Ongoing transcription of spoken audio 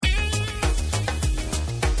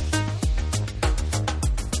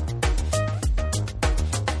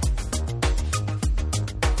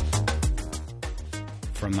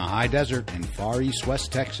From the high desert in far east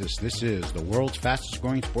West Texas, this is the world's fastest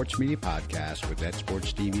growing sports media podcast with Deitsch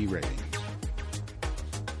Sports TV ratings.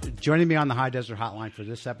 Joining me on the High Desert Hotline for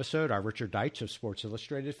this episode are Richard Deitsch of Sports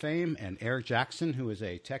Illustrated fame and Eric Jackson, who is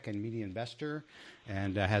a tech and media investor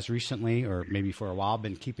and has recently, or maybe for a while,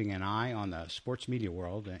 been keeping an eye on the sports media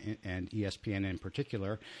world and ESPN in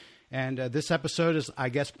particular. And this episode is, I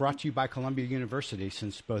guess, brought to you by Columbia University,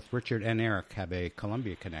 since both Richard and Eric have a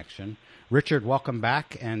Columbia connection. Richard, welcome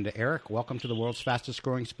back. And Eric, welcome to the world's fastest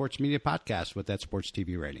growing sports media podcast with Deitsch Sports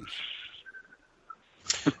TV ratings.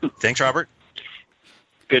 Thanks, Robert.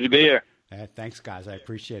 Good to be here. Thanks, guys. I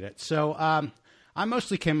appreciate it. So I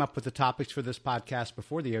mostly came up with the topics for this podcast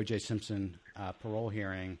before the O.J. Simpson parole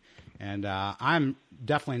hearing, and I'm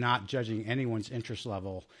definitely not judging anyone's interest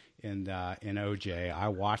level in O.J. I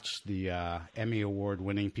watched the Emmy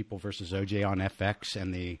Award-winning People vs. O.J. on FX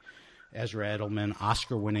and the Ezra Edelman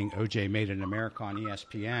Oscar-winning O.J. Made in America on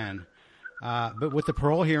ESPN. But with the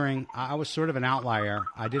parole hearing, I was sort of an outlier.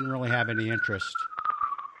 I didn't really have any interest.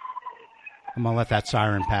 I'm going to let that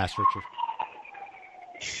siren pass, Richard.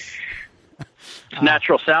 It's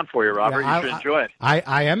natural sound for you, Robert. You should enjoy it.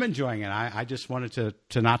 I am enjoying it. I just wanted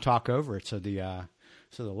to not talk over it so the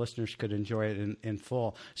listeners could enjoy it in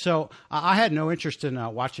full. So I had no interest in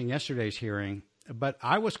watching yesterday's hearing, but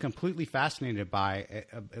I was completely fascinated by,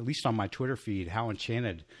 at least on my Twitter feed, how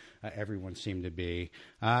enchanted everyone seemed to be.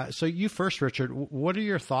 So you first, Richard, what are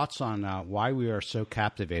your thoughts on why we are so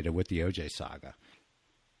captivated with the O.J. saga?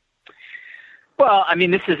 Well, I mean,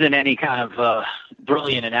 this isn't any kind of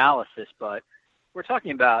brilliant analysis, but we're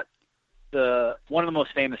talking about one of the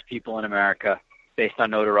most famous people in America based on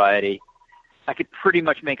notoriety. I could pretty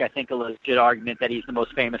much make, I think, a legit argument that he's the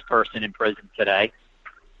most famous person in prison today.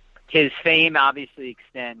 His fame obviously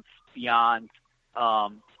extends beyond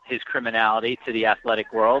his criminality to the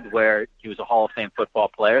athletic world, where he was a Hall of Fame football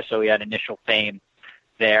player, so he had initial fame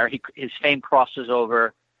there. His fame crosses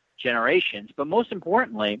over generations, but most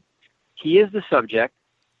importantly, he is the subject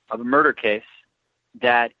of a murder case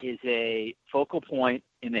that is a focal point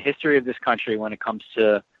in the history of this country when it comes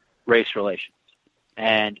to race relations.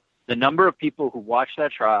 And the number of people who watched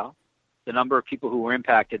that trial, the number of people who were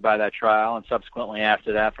impacted by that trial, and subsequently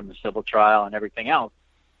after that from the civil trial and everything else,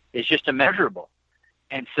 is just immeasurable.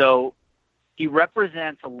 And so he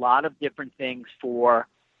represents a lot of different things for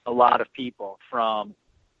a lot of people, from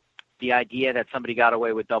the idea that somebody got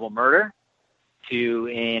away with double murder to,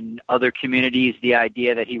 in other communities, the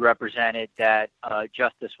idea that he represented that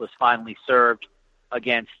justice was finally served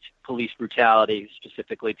against police brutality,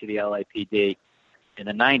 specifically to the LAPD in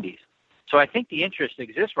the 90s. So I think the interest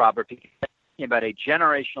exists, Robert, because we're talking about a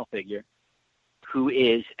generational figure who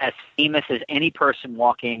is as famous as any person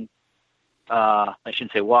walking, I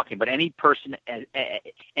shouldn't say walking, but any person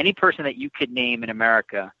that you could name in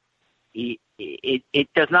America. It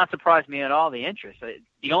does not surprise me at all, the interest.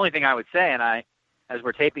 The only thing I would say, and as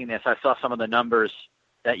we're taping this, I saw some of the numbers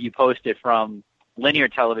that you posted from linear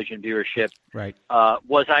television viewership, right?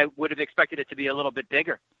 Was I would have expected it to be a little bit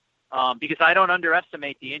bigger, because I don't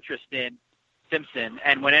underestimate the interest in Simpson.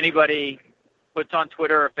 And when anybody puts on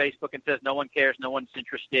Twitter or Facebook and says no one cares, no one's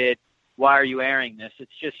interested, why are you airing this?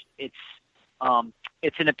 It's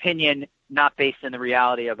an opinion not based in the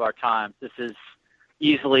reality of our times. This is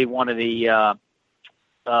easily one of the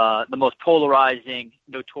most polarizing,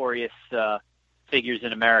 notorious figures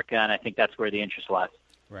in America, and I think that's where the interest lies.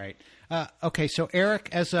 Right. Okay. So, Eric,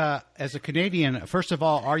 as a Canadian, first of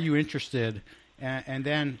all, are you interested? And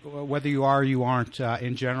then, whether you are or you aren't,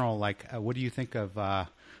 in general, what do you think of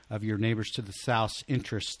your neighbors to the south's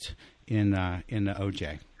interest in the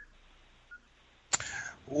OJ?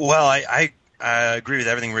 Well, I agree with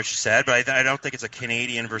everything Rich said, but I don't think it's a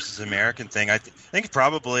Canadian versus American thing. I think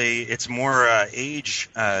probably it's more age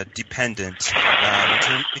dependent,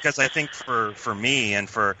 because I think for me and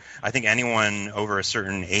for I think anyone over a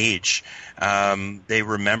certain age, they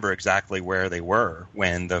remember exactly where they were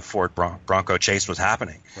when the Ford Bronco chase was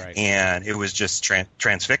happening, right. And it was just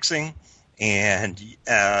transfixing. And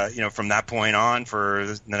from that point on, for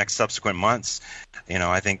the next subsequent months,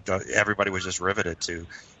 I think everybody was just riveted to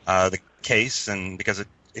the case, and because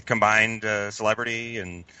it combined celebrity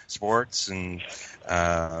and sports and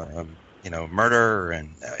murder and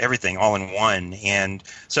everything all in one. And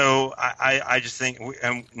so I just think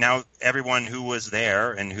now everyone who was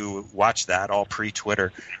there and who watched that, all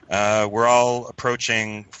pre-Twitter, we're all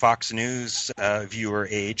approaching Fox News viewer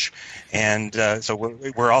age. And so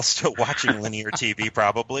we're all still watching linear TV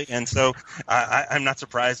probably. And so I'm not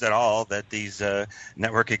surprised at all that these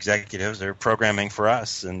network executives are programming for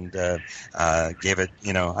us and gave it,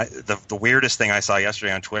 the weirdest thing I saw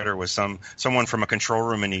yesterday on Twitter was someone from a control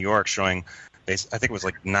room in New York showing, I think it was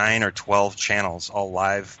like 9 or 12 channels all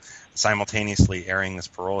live simultaneously airing this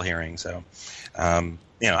parole hearing. So, I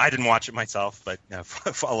didn't watch it myself, but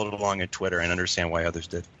followed along at Twitter and understand why others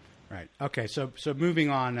did. Right. Okay. So moving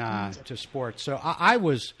on to sports. So I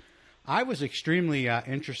was extremely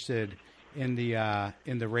interested in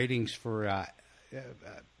the ratings for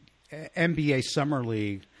NBA Summer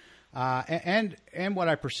League. And what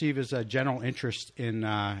I perceive as a general interest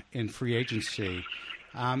in free agency,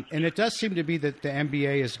 and it does seem to be that the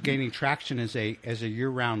NBA is gaining traction as a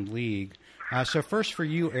year-round league. So first, for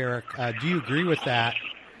you, Eric, do you agree with that?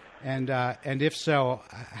 And if so,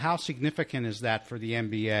 how significant is that for the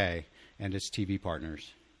NBA and its TV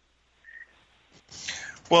partners?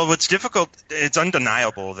 Well, what's difficult, it's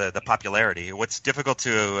undeniable, the popularity. What's difficult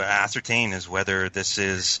to ascertain is whether this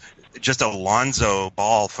is just a Lonzo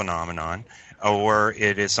Ball phenomenon or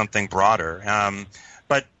it is something broader.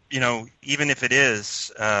 But, even if it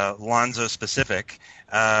is Lonzo specific,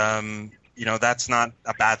 that's not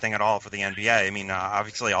a bad thing at all for the NBA. I mean,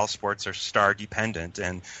 obviously all sports are star dependent,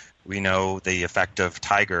 and we know the effect of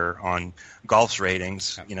Tiger on golf's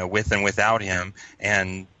ratings, with and without him,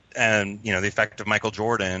 and the effect of Michael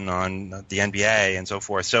Jordan on the NBA and so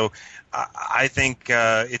forth. So I think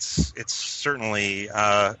it's certainly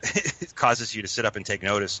it causes you to sit up and take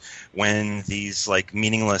notice when these like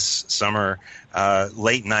meaningless summer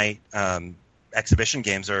late night exhibition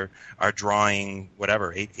games are drawing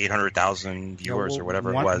whatever 800,000 viewers or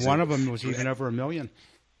whatever it was. One of them was even over 1 million.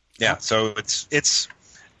 Yeah, so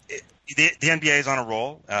the NBA is on a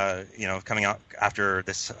roll, coming out after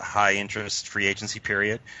this high interest free agency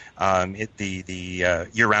period. The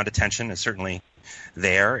year-round attention is certainly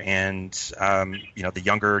there, and the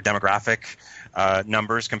younger demographic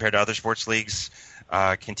numbers compared to other sports leagues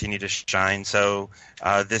continue to shine. So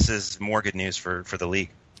this is more good news for the league.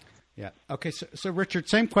 Yeah. Okay. So Richard,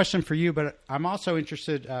 same question for you, but I'm also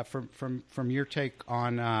interested from your take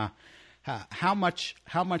on how much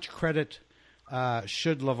credit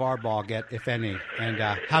should LeVar Ball get, if any, and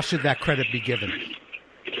how should that credit be given?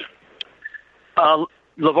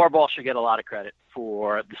 LeVar Ball should get a lot of credit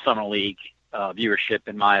for the Summer League viewership,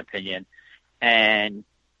 in my opinion, and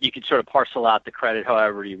you can sort of parcel out the credit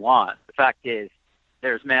however you want. The fact is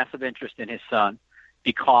there's massive interest in his son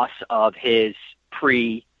because of his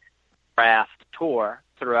pre-draft tour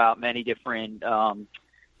throughout many different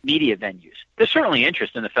media venues. There's certainly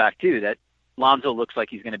interest in the fact, too, that Lonzo looks like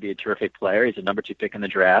he's going to be a terrific player. He's a number 2 pick in the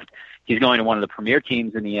draft. He's going to one of the premier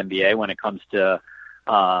teams in the NBA when it comes to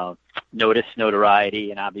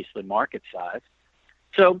notoriety, and obviously market size.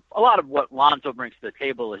 So a lot of what Lonzo brings to the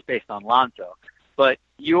table is based on Lonzo. But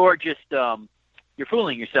you're just you're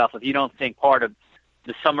fooling yourself if you don't think part of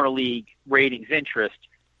the Summer League ratings interest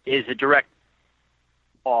is a direct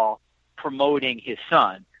ball promoting his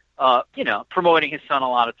son. Promoting his son a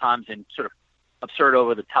lot of times in sort of absurd,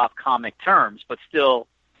 over-the-top comic terms, but still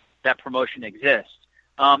that promotion exists.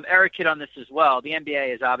 Eric hit on this as well. The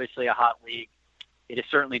NBA is obviously a hot league. It has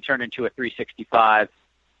certainly turned into a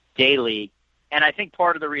 365-day league. And I think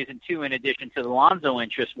part of the reason, too, in addition to the Lonzo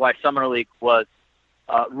interest, why Summer League was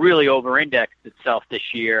really over-indexed itself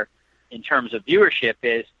this year in terms of viewership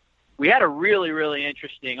is we had a really, really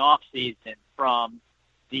interesting offseason from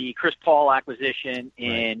the Chris Paul acquisition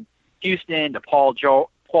in Houston to Paul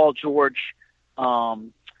George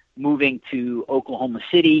moving to Oklahoma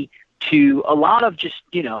City, to a lot of just,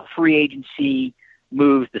 free agency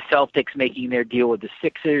moves, the Celtics making their deal with the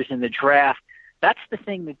Sixers in the draft. That's the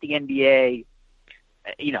thing that the NBA,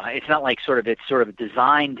 it's not like it's sort of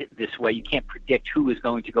designed this way. You can't predict who is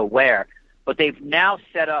going to go where, but they've now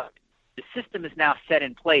set up, the system is now set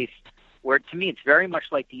in place where, to me, it's very much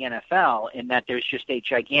like the NFL in that there's just a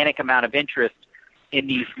gigantic amount of interest in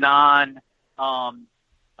these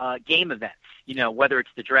game events, whether it's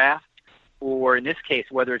the draft or, in this case,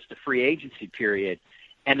 whether it's the free agency period.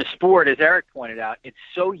 And the sport, as Eric pointed out, it's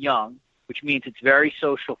so young, which means it's very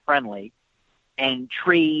social friendly, and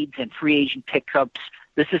trades and free agent pickups.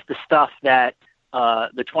 This is the stuff that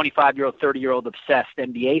the 25-year-old, 30-year-old obsessed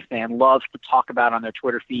NBA fan loves to talk about on their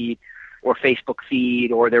Twitter feed or Facebook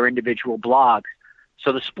feed or their individual blogs.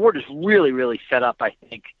 So the sport is really, really set up, I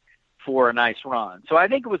think, for a nice run. So I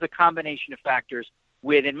think it was a combination of factors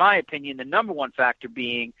with, in my opinion, the number one factor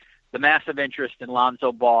being the massive interest in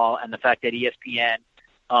Lonzo Ball and the fact that ESPN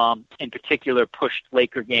in particular pushed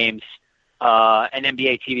Laker games and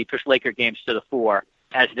NBA TV pushed Laker games to the fore,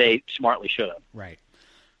 as they smartly should have. Right.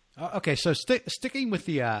 Okay, so sticking with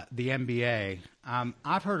the NBA,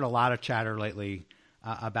 I've heard a lot of chatter lately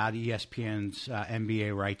about ESPN's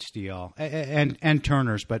NBA rights deal and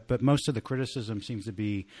Turner's, but most of the criticism seems to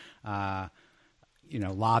be, lobbed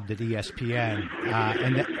at ESPN,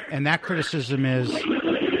 and that criticism is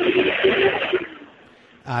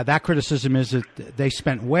that they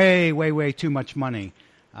spent way too much money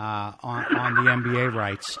on the NBA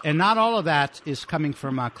rights, and not all of that is coming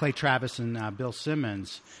from Clay Travis and Bill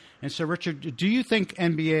Simmons. And so, Richard, do you think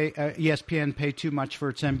ESPN paid too much for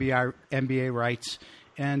its NBA rights?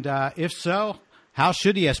 And if so, how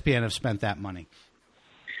should ESPN have spent that money?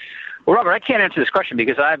 Well, Robert, I can't answer this question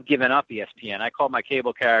because I've given up ESPN. I called my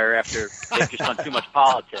cable carrier after they've just done too much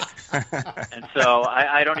politics, and so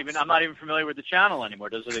I'm not even familiar with the channel anymore.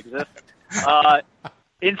 Does it exist?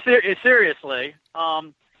 Seriously,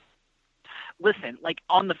 listen. Like,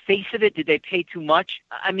 on the face of it, did they pay too much?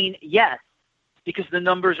 I mean, yes, because the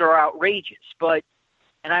numbers are outrageous.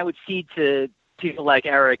 And I would cede to people like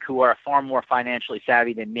Eric, who are far more financially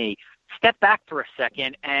savvy than me. Step back for a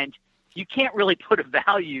second, and you can't really put a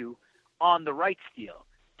value on the rights deal.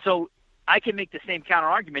 So I can make the same counter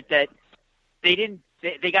argument that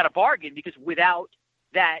they got a bargain, because without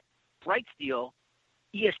that rights deal,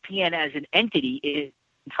 ESPN as an entity is an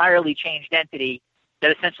entirely changed entity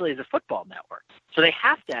that essentially is a football network. So they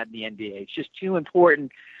have to have the NBA. It's just too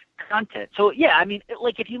important content. So yeah, I mean,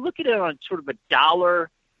 like, if you look at it on sort of a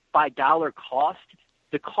dollar by dollar cost,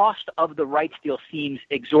 the cost of the rights deal seems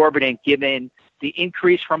exorbitant given the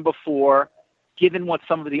increase from before, given what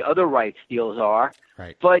some of the other rights deals are.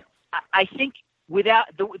 Right. But I think without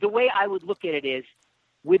the way I would look at it is,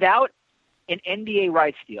 without an NBA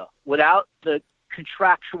rights deal, without the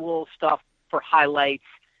contractual stuff for highlights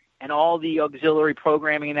and all the auxiliary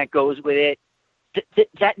programming that goes with it,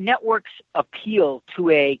 that network's appeal to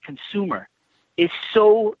a consumer is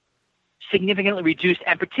so significantly reduced,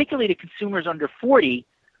 and particularly to consumers under 40,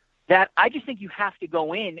 that I just think you have to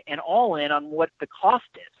go in and all in on what the cost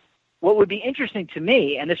is. What would be interesting to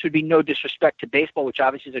me, and this would be no disrespect to baseball, which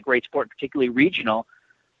obviously is a great sport, particularly regional,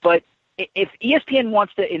 but if ESPN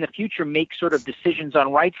wants to, in the future, make sort of decisions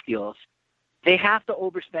on rights deals, they have to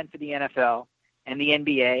overspend for the NFL and the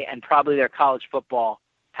NBA and probably their college football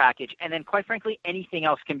package. And then, quite frankly, anything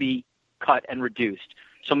else can be cut and reduced.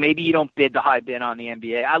 So maybe you don't bid the high bid on the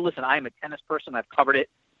NBA. I am a tennis person. I've covered it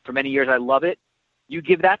for many years. I love it. You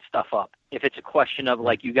give that stuff up if it's a question of,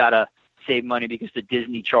 like, you got to save money because the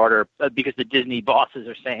Disney because the Disney bosses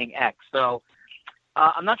are saying X. So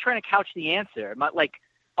I'm not trying to couch the answer.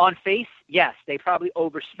 On face, yes, they probably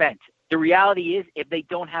overspent. The reality is, if they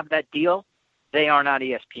don't have that deal, they are not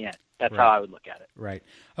ESPN. That's how I would look at it. Right.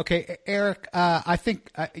 Okay, Eric, I think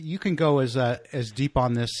you can go as deep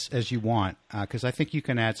on this as you want, because I think you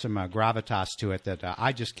can add some gravitas to it that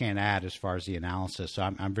I just can't add as far as the analysis. So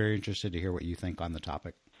I'm very interested to hear what you think on the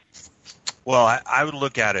topic. Well, I would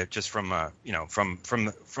look at it just from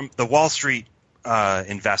the Wall Street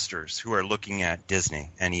investors who are looking at Disney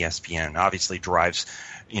and ESPN. Obviously drives,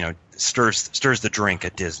 stirs the drink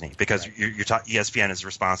at Disney, because ESPN is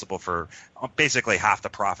responsible for basically half the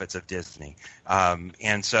profits of Disney.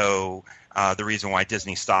 And so the reason why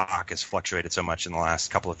Disney stock has fluctuated so much in the last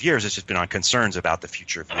couple of years has just been on concerns about the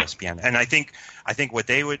future of ESPN. And I think what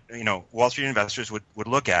they would, Wall Street investors would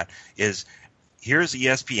look at is, here's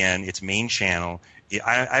ESPN, its main channel.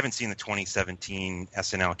 I haven't seen the 2017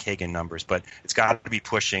 SNL Kagan numbers, but it's got to be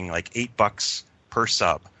pushing like $8 per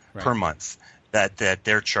sub per month that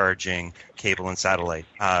they're charging cable and satellite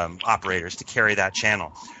operators to carry that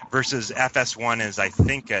channel, versus FS1 is, I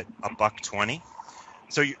think, at $1.20.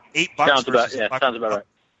 So $8 sounds versus sounds about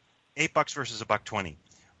right. $8 versus $1.20.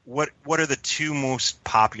 What are the two most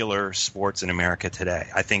popular sports in America today?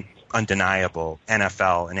 I think undeniable,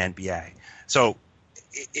 NFL and NBA. So,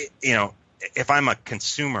 if I'm a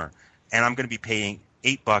consumer and I'm going to be paying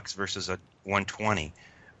 $8 versus a $1.20,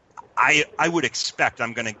 I would expect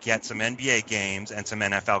I'm going to get some NBA games and some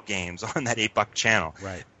NFL games on that $8 channel.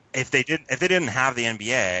 Right. If they didn't have the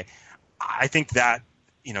NBA, I think that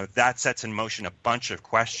that sets in motion a bunch of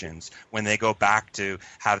questions when they go back to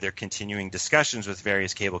have their continuing discussions with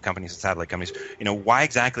various cable companies and satellite companies. Why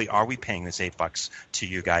exactly are we paying this $8 to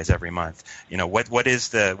you guys every month?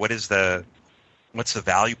 What's the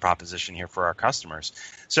value proposition here for our customers?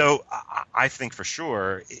 So I think for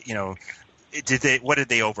sure, what did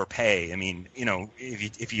they overpay? I mean,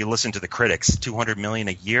 if you listen to the critics, $200 million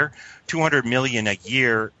a year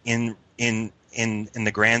in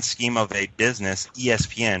the grand scheme of a business,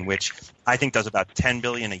 ESPN, which I think does about $10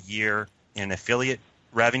 billion a year in affiliate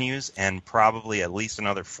revenues and probably at least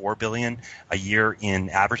another $4 billion a year in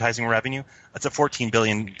advertising revenue. That's a $14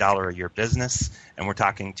 billion a year business, and we're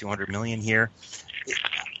talking $200 million here.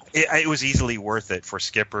 It was easily worth it for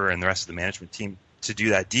Skipper and the rest of the management team to do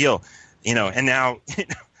that deal, and now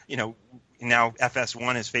now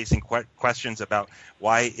FS1 is facing questions about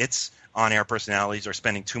why its on-air personalities are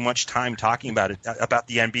spending too much time talking about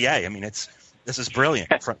the NBA. I mean, this is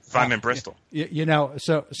brilliant if I'm in Bristol.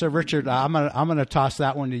 So Richard, I'm gonna toss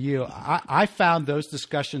that one to you. I found those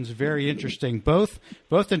discussions very interesting, both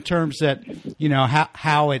in terms that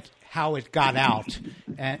how it got out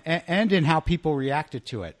and in how people reacted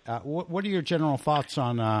to it. What are your general thoughts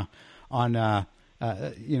on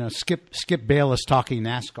Skip Bayless talking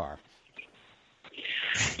NASCAR?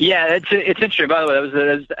 Yeah, it's interesting. By the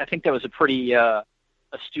way, I think that was a pretty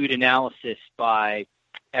astute analysis by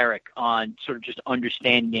Eric on sort of just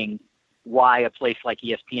understanding why a place like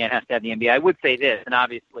ESPN has to have the NBA. I would say this, and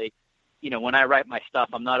obviously, when I write my stuff,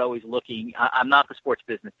 I'm not always looking. I'm not the sports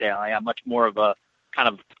business daily. I'm much more of a kind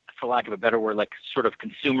of, for lack of a better word, like sort of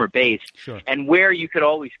consumer based. Sure. And where you could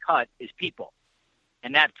always cut is people,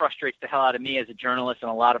 and that frustrates the hell out of me as a journalist,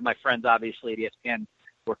 and a lot of my friends, obviously, at ESPN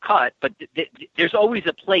were cut. But there's always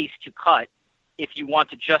a place to cut if you want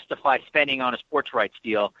to justify spending on a sports rights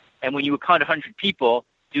deal. And when you cut 100 people,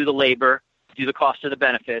 do the labor, do the cost of the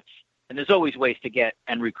benefits, and there's always ways to get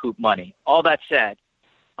and recoup money. All that said,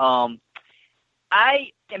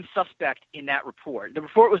 I am suspect in that report. The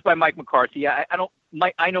report was by Mike McCarthy. I know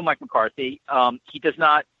Mike McCarthy. He does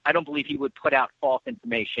not. I don't believe he would put out false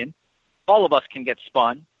information. All of us can get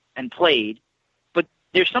spun and played, but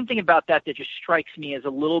there's something about that just strikes me as a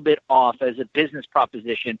little bit off as a business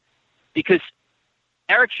proposition, because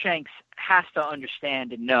Eric Shanks has to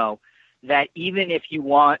understand and know that even if you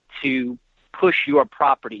want to push your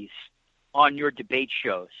properties on your debate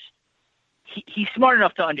shows, he's smart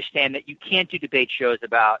enough to understand that you can't do debate shows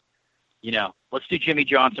about, let's do Jimmy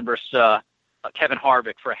Johnson versus Kevin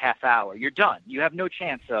Harvick for a half hour. You're done. You have no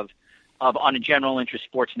chance of on a general interest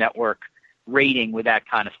sports network rating with that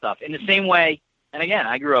kind of stuff. In the same way, and again,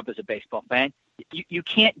 I grew up as a baseball fan, you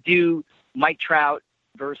can't do Mike Trout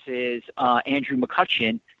versus Andrew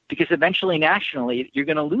McCutcheon, because eventually nationally you're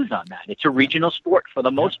going to lose on that. It's a regional sport for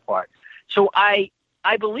the most part. So I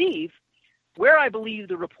believe, where I believe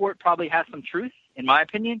the report probably has some truth, in my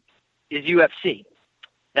opinion, is UFC.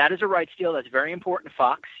 That is a rights deal that's very important to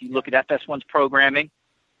Fox. You look at FS1's programming,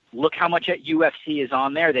 look how much at UFC is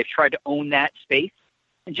on there. They've tried to own that space.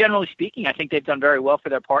 And generally speaking, I think they've done very well for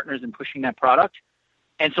their partners in pushing that product.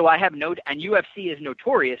 And so and UFC is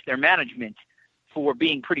notorious, their management, for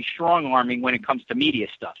being pretty strong-arming when it comes to media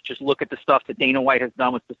stuff. Just look at the stuff that Dana White has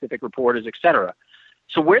done with specific reporters, et cetera.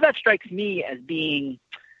 So where that strikes me as being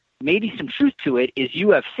maybe some truth to it is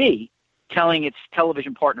UFC telling its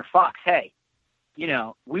television partner Fox, hey,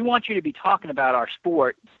 we want you to be talking about our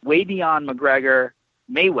sport way beyond McGregor,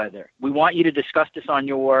 Mayweather. We want you to discuss this on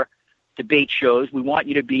your debate shows. We want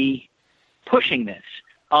you to be pushing this.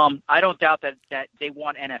 I don't doubt that they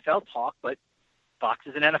want NFL talk, but Fox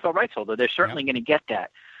is an NFL rights holder. They're certainly going to get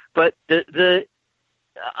that. But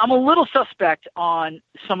I'm a little suspect on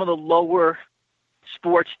some of the lower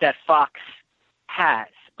sports that Fox has.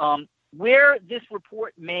 Where this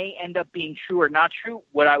report may end up being true or not true,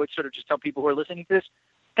 what I would sort of just tell people who are listening to this,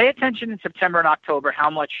 pay attention in September and October how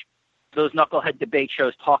much those knucklehead debate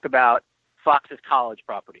shows talk about Fox's college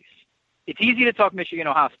properties. It's easy to talk Michigan,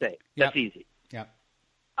 Ohio State. That's easy. Yeah.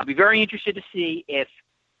 I'll be very interested to see if,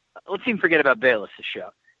 let's even forget about Bayless' show.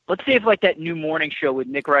 Let's see if like that new morning show with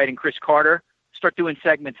Nick Wright and Chris Carter start doing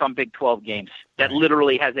segments on Big 12 games that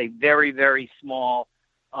literally has a very, very small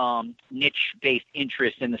niche-based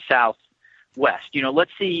interest in the Southwest.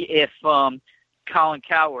 Let's see if Colin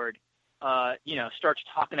Cowherd, starts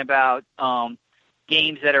talking about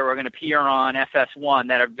games that are going to appear on FS1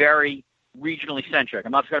 that are very regionally centric.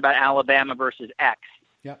 I'm not talking about Alabama versus X.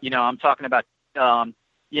 Yep. I'm talking about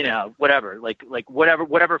whatever,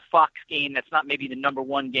 whatever Fox game that's not maybe the number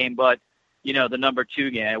one game, but the number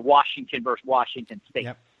two game, Washington versus Washington State.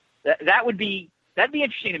 Yep. That'd be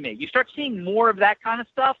interesting to me. You start seeing more of that kind of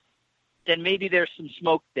stuff, then maybe there's some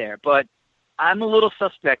smoke there. But I'm a little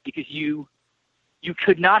suspect because you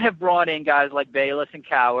could not have brought in guys like Bayless and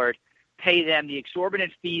Cowherd, pay them the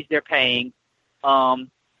exorbitant fees they're paying,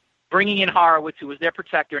 bringing in Horowitz, who was their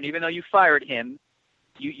protector, and even though you fired him,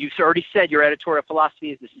 you already said your editorial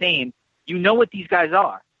philosophy is the same. You know what these guys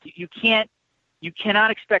are. You can't you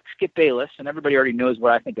cannot expect Skip Bayless, and everybody already knows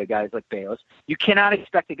what I think of guys like Bayless. You cannot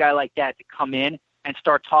expect a guy like that to come in and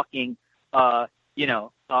start talking, war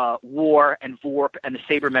and VORP and the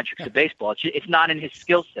sabermetrics of baseball. It's not in his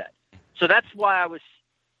skill set. So that's why I was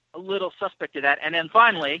a little suspect of that. And then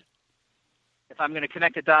finally, if I'm going to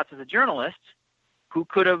connect the dots as a journalist, who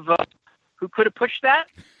could have pushed that?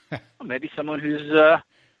 Well, maybe someone who's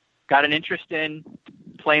got an interest in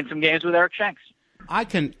playing some games with Eric Shanks. I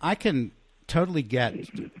can totally get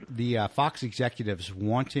the Fox executives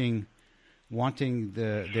wanting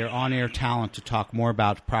their on-air talent to talk more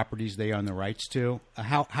about properties they own the rights to,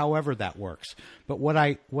 however that works. But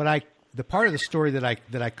the part of the story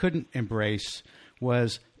that I couldn't embrace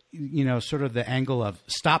was, sort of the angle of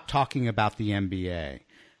stop talking about the NBA.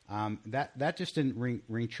 That just didn't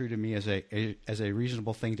ring true to me as a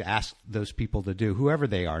reasonable thing to ask those people to do, whoever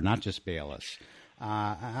they are, not just Bayless.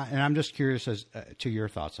 And I'm just curious as to your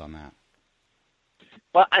thoughts on that.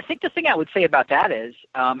 Well, I think the thing I would say about that is,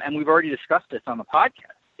 and we've already discussed this on the podcast,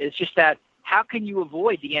 is just that how can you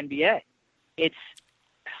avoid the NBA? It's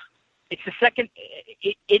the second.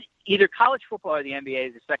 Either college football or the NBA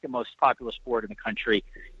is the second most popular sport in the country,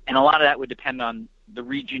 and a lot of that would depend on the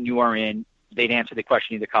region you are in. They'd answer the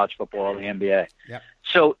question either college football or the NBA. Yep.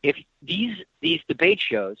 So if these debate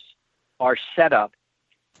shows are set up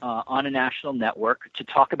on a national network to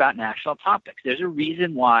talk about national topics, there's a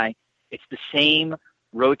reason why it's the same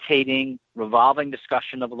rotating, revolving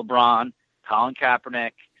discussion of LeBron, Colin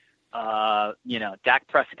Kaepernick, Dak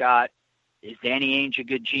Prescott. Is Danny Ainge a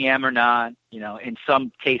good GM or not? In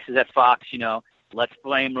some cases at Fox, let's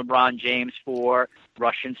blame LeBron James for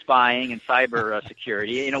Russian spying and cyber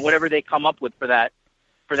security. Whatever they come up with for that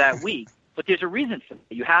week. But there's a reason for it.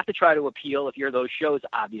 You have to try to appeal, if you're those shows,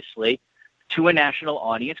 obviously, to a national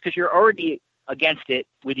audience because you're already against it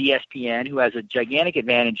with ESPN, who has a gigantic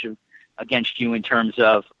advantage against you in terms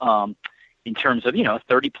of 30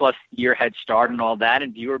 plus year head start and all that,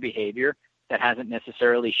 and viewer behavior that hasn't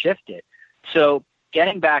necessarily shifted. So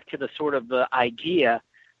getting back to the sort of the idea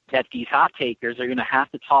that these hot takers are going to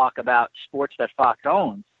have to talk about sports that Fox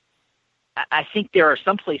owns, I think there are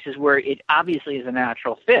some places where it obviously is a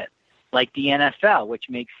natural fit, like the NFL, which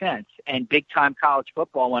makes sense, and big-time college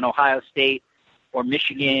football when Ohio State or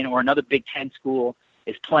Michigan or another Big Ten school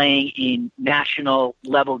is playing in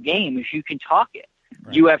national-level games, you can talk it.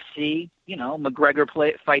 Right. UFC,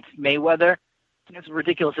 McGregor fights Mayweather. As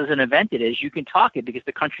ridiculous as an event it is, you can talk it because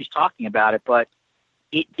the country's talking about it, but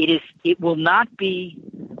it will not be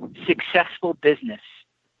successful business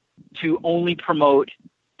to only promote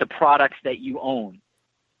the products that you own.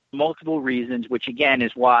 Multiple reasons, which again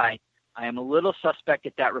is why I am a little suspect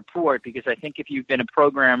at that report, because I think if you've been a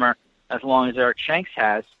programmer as long as Eric Shanks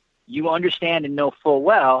has, you understand and know full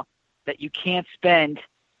well that you can't spend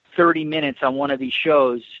 30 minutes on one of these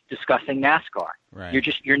shows discussing NASCAR. Right.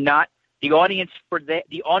 You're not. The audience for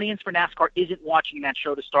NASCAR isn't watching that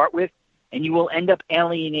show to start with, and you will end up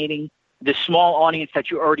alienating the small audience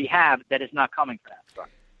that you already have that is not coming for NASCAR.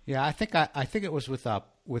 Yeah, I think it was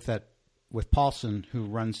with Paulson, who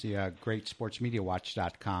runs the great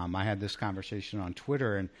sportsmediawatch.com. I had this conversation on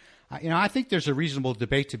Twitter, and I think there's a reasonable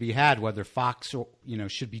debate to be had whether Fox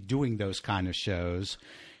should be doing those kind of shows.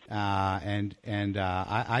 I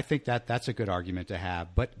think that's a good argument to have.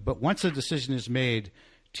 But once a decision is made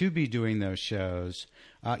to be doing those shows,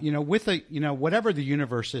 whatever the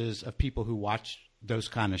universe is of people who watch those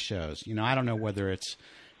kind of shows, I don't know whether it's,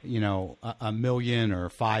 a million or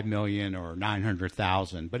 5 million or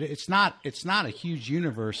 900,000, but it's not a huge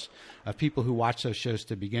universe of people who watch those shows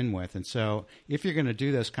to begin with. And so if you're going to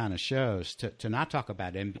do those kind of shows, to not talk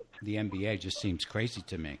about the NBA just seems crazy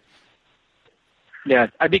to me. Yeah,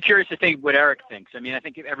 I'd be curious to think what Eric thinks. I mean, I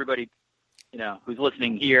think everybody, who's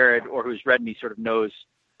listening here or who's read me sort of knows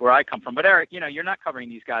where I come from. But Eric, you're not covering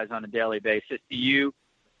these guys on a daily basis.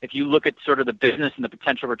 If you look at sort of the business and the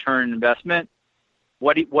potential return on investment,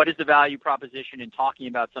 what is the value proposition in talking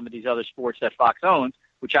about some of these other sports that Fox owns,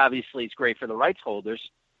 which obviously is great for the rights holders,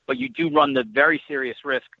 but you do run the very serious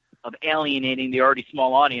risk of alienating the already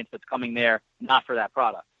small audience that's coming there not for that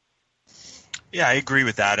product. Yeah, I agree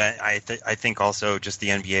with that. I think also just the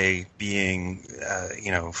NBA being,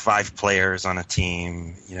 5 players on a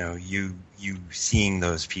team, you seeing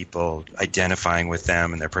those people, identifying with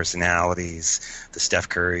them and their personalities, the Steph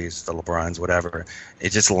Currys, the LeBrons, whatever, it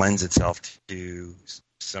just lends itself to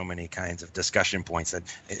so many kinds of discussion points that,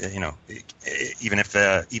 even if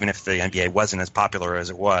the NBA wasn't as popular as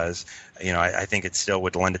it was, I think it still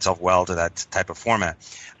would lend itself well to that type of format.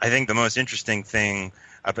 I think the most interesting thing,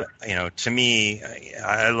 to me,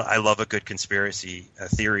 I love a good conspiracy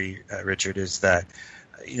theory, Richard, is that,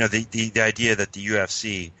 the idea that the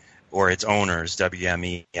UFC or its owners,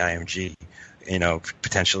 WME, IMG,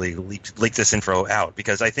 potentially leak this info out,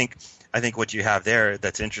 because I think what you have there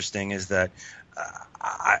that's interesting is that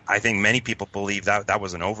I think many people believe that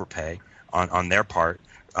was an overpay on their part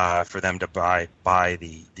for them to buy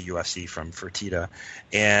the UFC from Fertitta,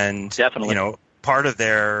 and definitely, part of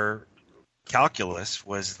their calculus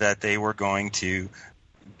was that they were going to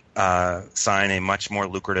sign a much more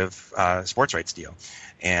lucrative sports rights deal,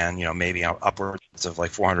 and maybe upwards of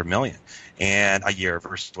like $400 million and a year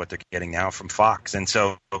versus what they're getting now from Fox. And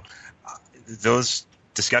so those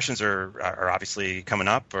discussions are obviously coming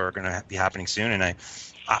up, or are going to be happening soon. And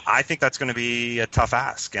I think that's going to be a tough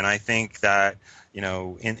ask. And I think that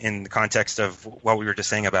in the context of what we were just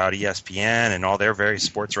saying about ESPN and all their various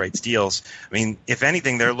sports rights deals, I mean, if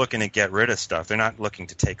anything, they're looking to get rid of stuff. They're not looking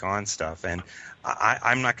to take on stuff. And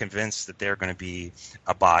I'm not convinced that they're going to be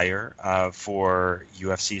a buyer for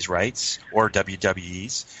UFC's rights or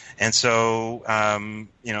WWE's. And so,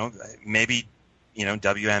 maybe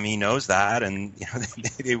WME knows that, and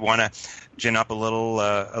they want to gin up a little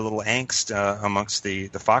angst amongst the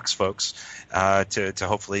Fox folks to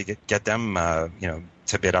hopefully get them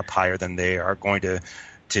to bid up higher than they are going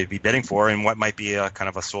to be bidding for, in what might be a kind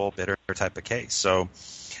of a sole bidder type of case. So,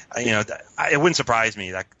 it wouldn't surprise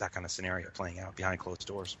me that kind of scenario playing out behind closed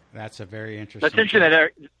doors. That's a very interesting. That's interesting that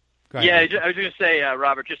Eric. Yeah, I was going to say,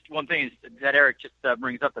 Robert, just one thing that Eric just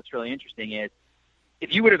brings up that's really interesting is,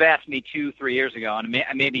 if you would have asked me 2-3 years ago, and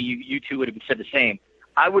maybe you two would have said the same,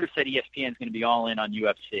 I would have said ESPN is going to be all in on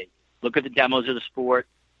UFC. Look at the demos of the sport,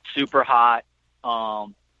 super hot,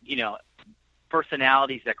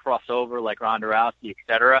 personalities that cross over like Ronda Rousey, et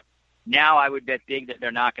cetera. Now I would bet big that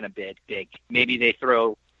they're not going to bid big. Maybe they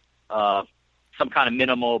throw some kind of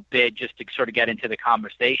minimal bid just to sort of get into the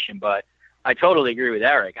conversation. But I totally agree with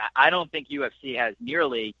Eric. I don't think UFC has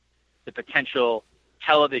nearly the potential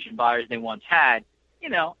television buyers they once had,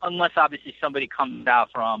 unless obviously somebody comes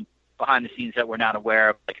out from behind the scenes that we're not aware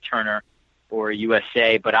of, like Turner or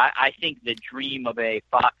USA. But I think the dream of a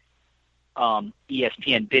Fox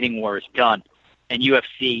ESPN bidding war is done, and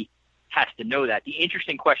UFC has to know that. The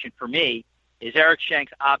interesting question for me is, Eric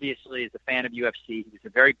Shanks obviously is a fan of UFC. He was a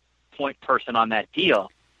very point person on that deal,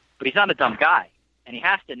 but he's not a dumb guy. And he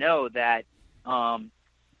has to know that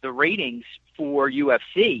the ratings for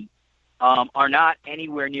UFC are not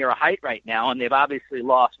anywhere near a height right now, and they've obviously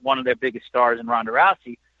lost one of their biggest stars in Ronda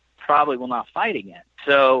Rousey, probably will not fight again.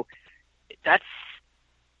 So that's,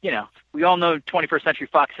 we all know 21st Century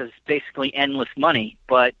Fox has basically endless money,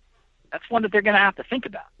 but that's one that they're going to have to think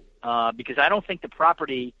about because I don't think the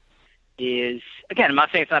property is, again, I'm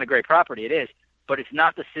not saying it's not a great property, it is, but it's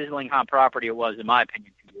not the sizzling hot property it was, in my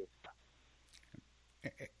opinion, 2 years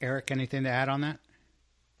ago. Eric, anything to add on that?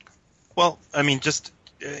 Well, I mean, just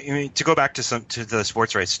to go back to the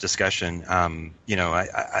sports rights discussion,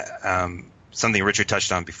 something Richard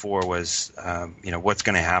touched on before was, what's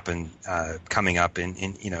going to happen coming up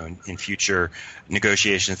in future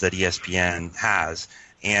negotiations that ESPN has.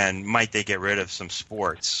 And might they get rid of some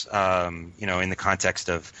sports, in the context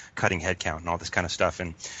of cutting headcount and all this kind of stuff?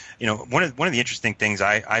 And, one of the interesting things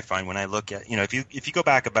I find when I look at, if you go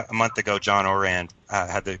back about a month ago, John Oran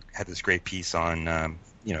had this great piece on,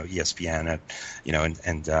 ESPN,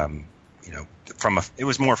 it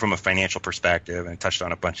was more from a financial perspective and touched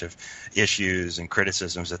on a bunch of issues and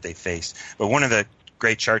criticisms that they face. But one of the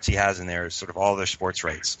great charts he has in there is sort of all their sports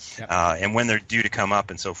rights, yep, and when they're due to come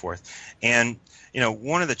up and so forth. And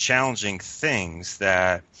one of the challenging things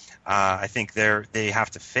that I think they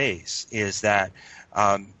have to face is that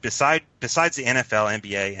besides the NFL,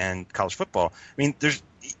 NBA, and college football, I mean,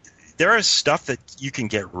 there is stuff that you can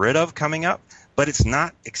get rid of coming up, but it's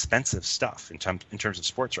not expensive stuff in terms of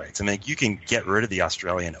sports rights. I mean, you can get rid of the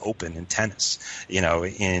Australian Open in tennis, in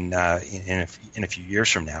a few years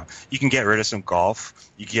from now. You can get rid of some golf.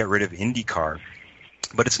 You can get rid of IndyCar,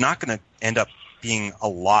 but it's not going to end up being a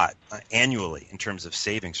lot annually in terms of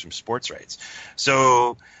savings from sports rights.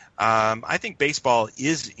 So I think baseball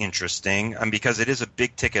is interesting because it is a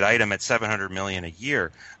big ticket item at $700 million a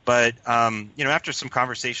year. But after some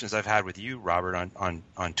conversations I've had with you, Robert,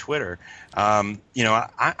 on Twitter, I'm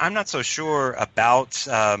not so sure about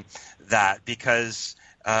that because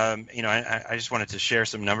I just wanted to share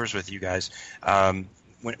some numbers with you guys.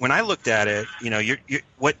 When I looked at it,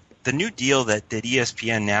 what the new deal that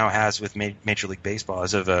ESPN now has with Major League Baseball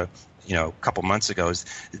as of a couple months ago is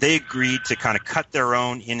they agreed to kind of cut their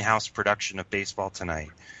own in-house production of Baseball Tonight,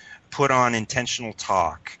 put on intentional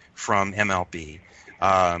talk from MLB.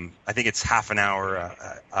 I think it's half an hour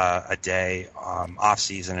a day, off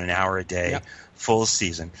season, an hour a day, yep, full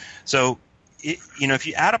season. So if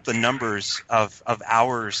you add up the numbers of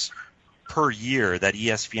hours per year that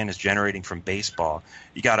ESPN is generating from baseball,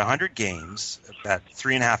 you got 100 games, about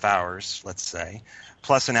 3.5 hours, let's say,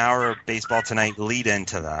 plus an hour of Baseball Tonight lead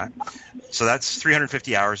into that. So that's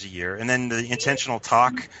 350 hours a year. And then the intentional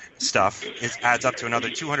talk stuff adds up to another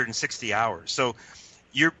 260 hours. So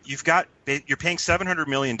you're paying $700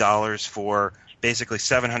 million for basically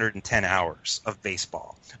 710 hours of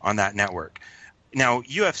baseball on that network. Now,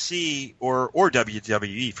 UFC or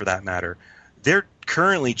WWE, for that matter, they're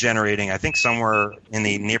currently generating, I think, somewhere in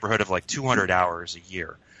the neighborhood of like 200 hours a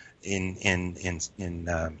year in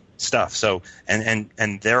stuff. So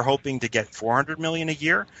and they're hoping to get 400 million a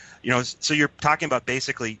year. So you're talking about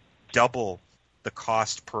basically double the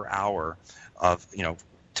cost per hour of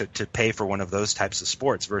to pay for one of those types of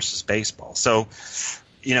sports versus baseball. So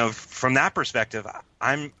from that perspective,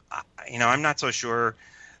 I'm not so sure.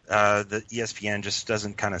 The ESPN just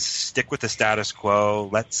doesn't kind of stick with the status quo,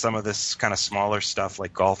 let some of this kind of smaller stuff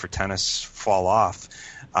like golf or tennis fall off,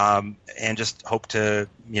 and just hope to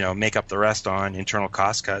make up the rest on internal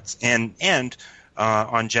cost cuts and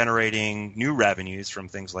on generating new revenues from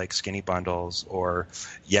things like skinny bundles or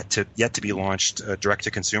yet to be launched direct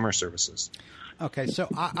to consumer services. Okay, so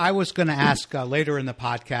I was going to ask later in the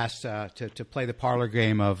podcast to play the parlor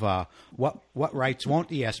game of what rights won't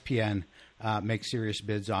ESPN make serious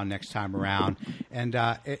bids on next time around, and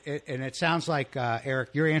it sounds like Eric,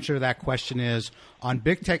 your answer to that question is on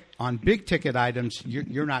big ticket items,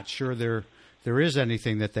 you're not sure there is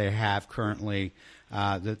anything that they have currently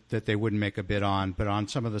that they wouldn't make a bid on, but on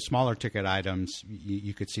some of the smaller ticket items,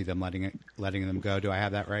 you could see them letting them go. Do I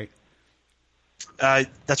have that right?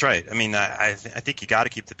 That's right. I mean, I think you got to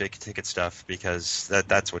keep the big ticket stuff because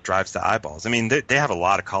that's what drives the eyeballs. I mean, they have a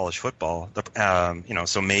lot of college football,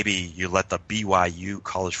 so maybe you let the BYU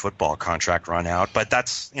college football contract run out, but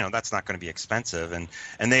that's not going to be expensive, and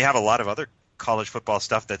they have a lot of other college football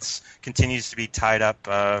stuff that's continues to be tied up,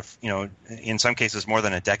 in some cases more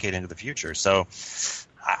than a decade into the future. So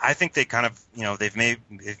I think they kind of, they've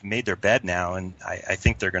made their bed now, and I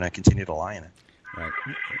think they're going to continue to lie in it. Right.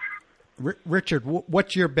 Richard,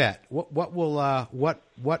 what's your bet? What won't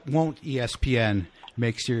ESPN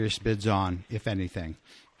make serious bids on, if anything?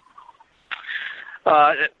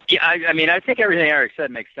 I mean, I think everything Eric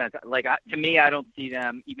said makes sense. To me, I don't see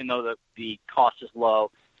them, even though the cost is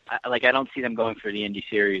low. I don't see them going for the Indy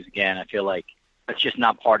Series again. I feel like that's just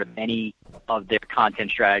not part of any of their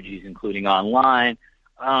content strategies, including online.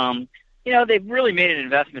 They've really made an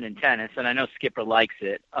investment in tennis, and I know Skipper likes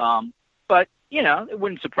it. But it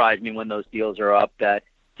wouldn't surprise me when those deals are up that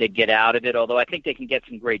they get out of it, although I think they can get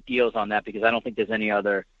some great deals on that because I don't think there's any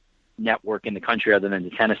other network in the country other than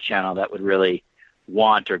the Tennis Channel that would really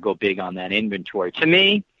want or go big on that inventory. To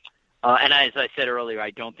me, and as I said earlier,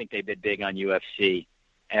 I don't think they bid big on UFC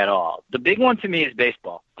at all. The big one to me is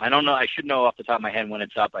baseball. I don't know. I should know off the top of my head when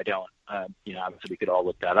it's up. I don't. Obviously we could all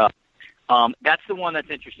look that up. That's the one that's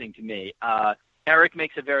interesting to me. Eric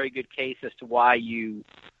makes a very good case as to why you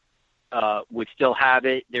would still have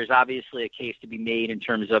it. There's obviously a case to be made in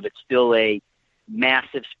terms of it's still a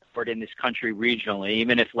massive sport in this country regionally,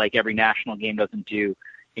 even if like every national game doesn't do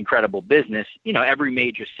incredible business. Every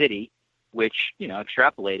major city, which,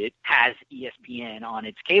 extrapolated, has ESPN on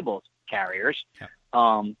its cable carriers,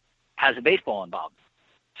 has a baseball involved.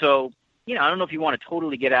 So, I don't know if you want to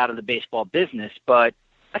totally get out of the baseball business, but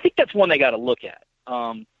I think that's one they got to look at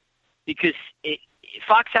because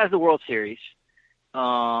Fox has the World Series.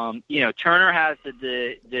 Turner has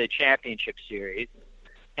the championship series.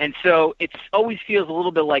 And so it always feels a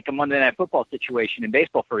little bit like a Monday Night Football situation in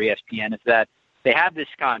baseball for ESPN is that they have this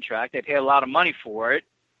contract. They pay a lot of money for it.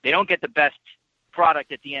 They don't get the best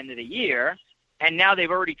product at the end of the year. And now they've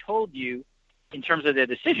already told you in terms of their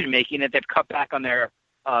decision-making that they've cut back on their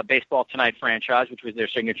Baseball Tonight franchise, which was their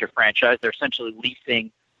signature franchise. They're essentially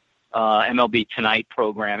leasing MLB Tonight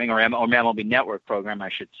programming or MLB Network program, I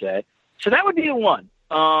should say. So that would be the one.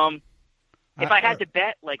 If I had to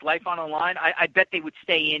bet, like Life on Online, I bet they would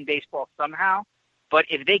stay in baseball somehow. But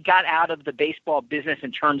if they got out of the baseball business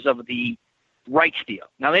in terms of the rights deal,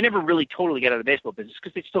 now they never really totally get out of the baseball business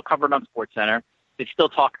because they still cover it on SportsCenter. They still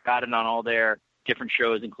talk about it on all their different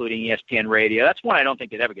shows, including ESPN Radio. That's one I don't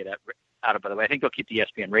think they'd ever get out of, by the way. I think they'll keep the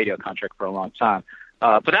ESPN Radio contract for a long time.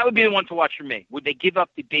 But that would be the one to watch for me. Would they give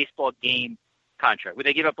up the baseball game contract? Would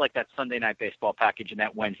they give up like that Sunday night baseball package and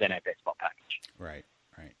that Wednesday night baseball package? Right.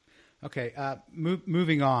 Okay,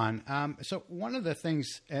 moving on. So one of the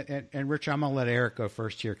things, and Rich, I'm going to let Eric go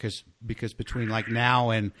first here because between like now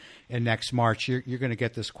and next March, you're going to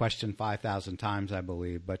get this question 5,000 times, I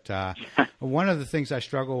believe. But one of the things I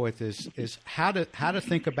struggle with is how to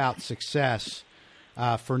think about success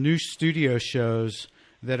for new studio shows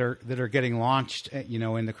that are getting launched,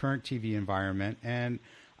 in the current TV environment. And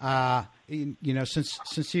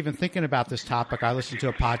since even thinking about this topic, I listened to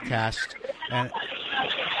a podcast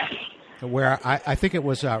where I think it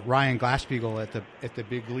was Ryan Glassbeagle at the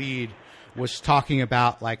Big Lead was talking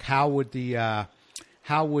about like how would the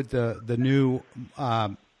new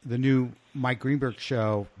Mike Greenberg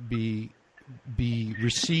show be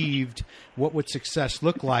received? What would success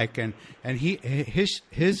look like? And his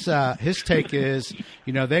take is,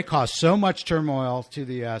 they cause so much turmoil to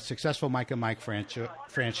the successful Mike and Mike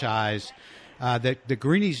franchise that the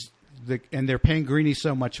Greenies and they're paying Greenies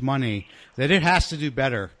so much money that it has to do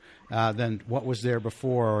better than what was there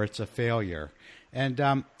before, or it's a failure.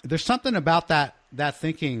 And there's something about that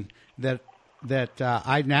thinking that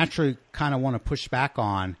I naturally kind of want to push back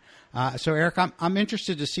on. So, Eric, I'm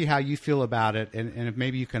interested to see how you feel about it, and if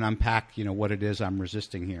maybe you can unpack, what it is I'm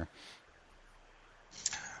resisting here.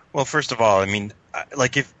 Well, first of all, I mean,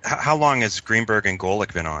 how long has Greenberg and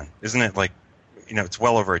Golick been on? Isn't it it's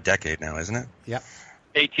well over a decade now, isn't it? Yep.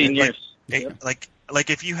 18 years. Like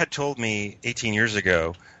if you had told me 18 years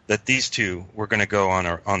ago that these two were going to go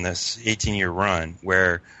on this 18-year run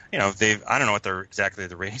where, I don't know what exactly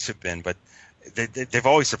the ratings have been, but they've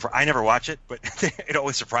always I never watch it, but it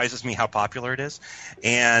always surprises me how popular it is.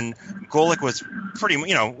 And Golick was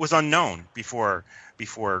was unknown before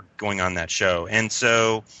going on that show. And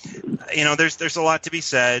so, there's a lot to be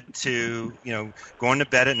said to, going to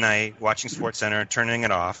bed at night, watching SportsCenter, turning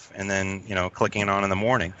it off, and then, clicking it on in the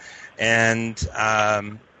morning. And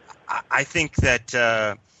I think that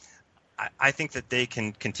they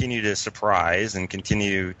can continue to surprise and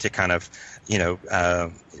continue to kind of,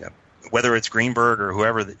 whether it's Greenberg or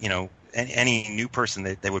whoever, any new person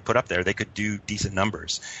that they would put up there, they could do decent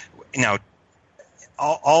numbers. Now,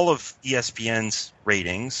 all of ESPN's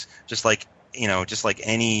ratings, just like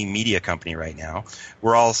any media company right now,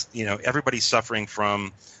 we're all, everybody's suffering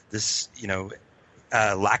from this,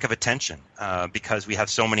 lack of attention because we have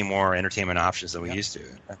so many more entertainment options than we used to,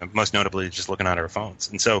 most notably just looking at our phones.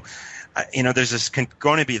 And so, there's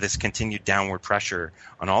going to be this continued downward pressure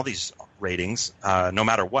on all these ratings, no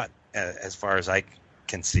matter what, as far as I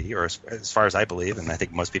can see, or as far as I believe, and I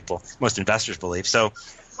think most investors believe. So,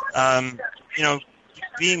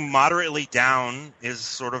 being moderately down is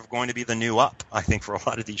sort of going to be the new up, I think, for a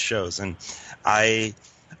lot of these shows. And I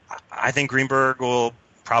think Greenberg will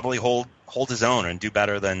probably hold his own and do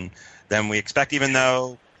better than we expect, even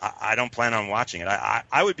though I don't plan on watching it.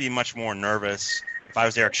 I would be much more nervous if I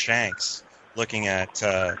was Eric Shanks looking at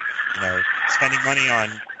spending money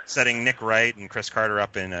on setting Nick Wright and Chris Carter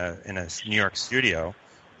up in a New York studio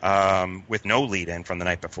with no lead in from the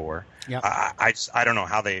night before. Yep. I don't know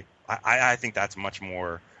how they. I think that's much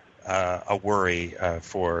more a worry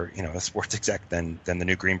for a sports exec than the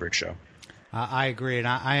new Greenberg show. I agree, and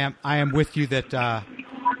I am with you that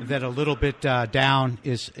a little bit down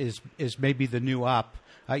is maybe the new up.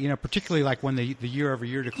 Particularly like when the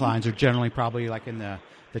year-over-year declines are generally probably like in the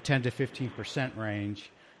 10 to 15% range.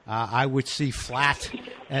 I would see flat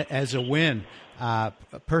as a win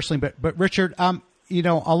personally. But Richard,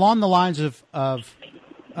 along the lines of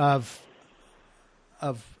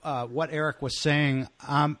what Eric was saying,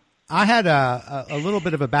 I had a little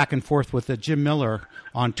bit of a back and forth with Jim Miller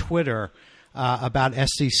on Twitter about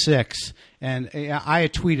SC6, and I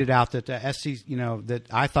had tweeted out that that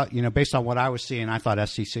I thought, based on what I was seeing, I thought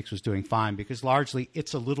SC6 was doing fine because largely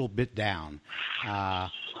it's a little bit down,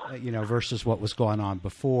 versus what was going on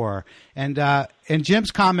before. And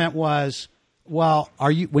Jim's comment was, well,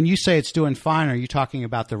 when you say it's doing fine, are you talking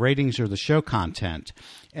about the ratings or the show content?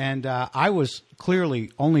 And I was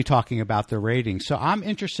clearly only talking about the ratings. So I'm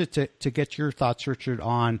interested to get your thoughts, Richard,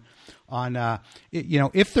 on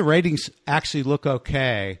if the ratings actually look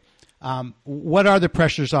okay, what are the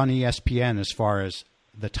pressures on ESPN as far as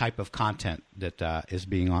the type of content that is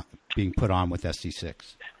being put on with SC6?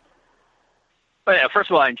 Well, yeah, first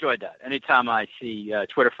of all, I enjoyed that. Anytime I see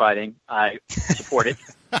Twitter fighting, I support it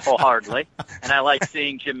wholeheartedly. And I like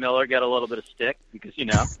seeing Jim Miller get a little bit of stick because,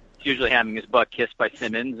 he's usually having his butt kissed by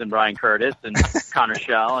Simmons and Brian Curtis and Connor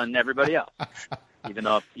Schell and everybody else, even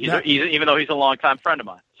though he's a longtime friend of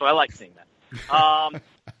mine. So I like seeing that.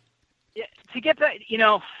 Yeah, to get that,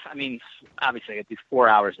 obviously I get these 4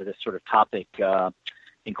 hours of this sort of topic,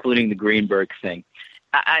 including the Greenberg thing.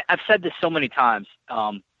 I've said this so many times.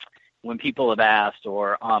 when people have asked,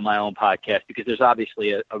 or on my own podcast, because there's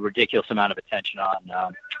obviously a ridiculous amount of attention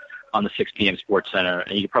on the 6 p.m. Sports Center,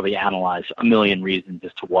 and you could probably analyze a million reasons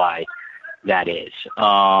as to why that is.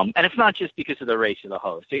 And it's not just because of the race of the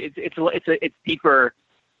host. It's deeper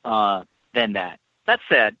than that. That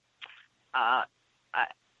said, I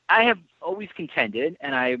have always contended,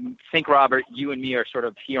 and I think, Robert, you and me are sort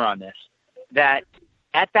of here on this, that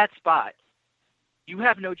at that spot, you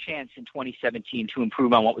have no chance in 2017 to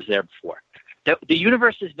improve on what was there before. The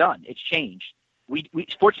universe is done. It's changed. We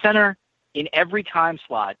Sports Center in every time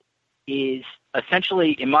slot is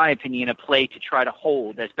essentially, in my opinion, a play to try to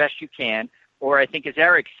hold as best you can, or I think, as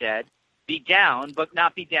Eric said, be down, but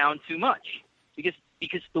not be down too much.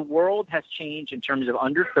 Because the world has changed in terms of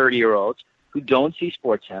under 30-year-olds who don't see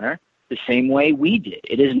Sports Center the same way we did.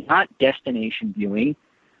 It is not destination viewing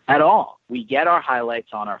at all. We get our highlights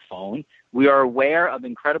on our phone. We are aware of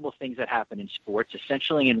incredible things that happen in sports,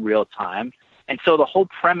 essentially in real time. And so the whole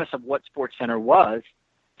premise of what Sports Center was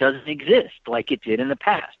doesn't exist like it did in the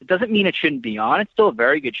past. It doesn't mean it shouldn't be on. It's still a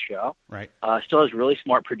very good show. Right. Still has really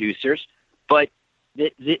smart producers. But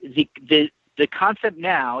the concept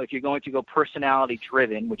now, if you're going to go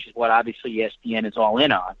personality-driven, which is what obviously ESPN is all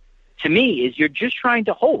in on, to me is you're just trying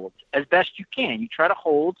to hold as best you can. You try to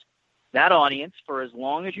hold that audience for as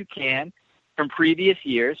long as you can from previous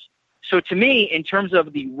years. So to me, in terms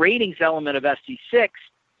of the ratings element of SC6,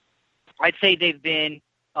 I'd say they've been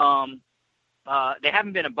they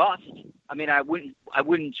haven't been a bust. I mean, I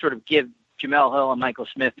wouldn't sort of give Jamel Hill and Michael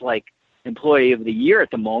Smith like employee of the year at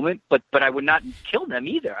the moment, but I would not kill them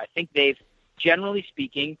either. I think they've, generally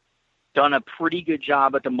speaking, done a pretty good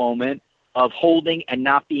job at the moment of holding and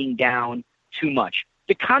not being down too much.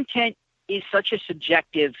 The content is such a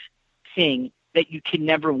subjective thing that you can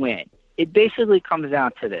never win. It basically comes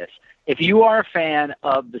down to this. If you are a fan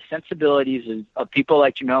of the sensibilities of people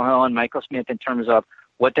like Jamel Hill and Michael Smith in terms of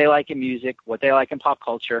what they like in music, what they like in pop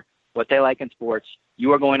culture, what they like in sports,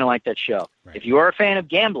 you are going to like that show. Right. If you are a fan of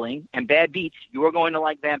gambling and bad beats, you are going to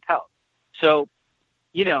like Van Pelt. So,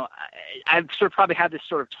 you know, I've sort of probably had this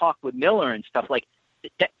sort of talk with Miller and stuff like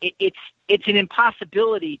it's an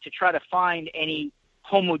impossibility to try to find any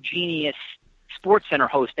homogeneous Sports Center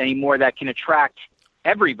host anymore that can attract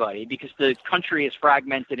everybody because the country is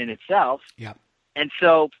fragmented in itself. Yeah. And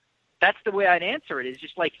so that's the way I'd answer it. Is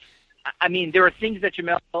just like, I mean, there are things that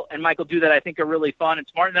Jamel and Michael do that I think are really fun and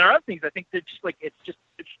smart, and there are other things I think that just like it's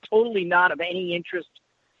totally not of any interest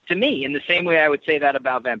to me. In the same way I would say that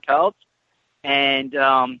about Van Pelt and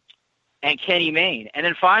Kenny Mayne. And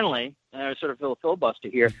then finally, sort of filibuster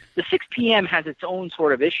here, the 6 p.m. has its own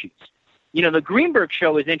sort of issues. You know, the Greenberg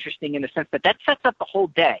show is interesting in the sense that sets up the whole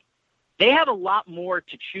day. They have a lot more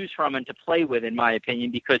to choose from and to play with, in my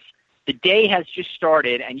opinion, because the day has just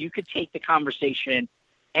started and you could take the conversation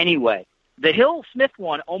anyway. The Hill-Smith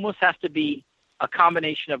one almost has to be a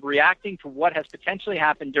combination of reacting to what has potentially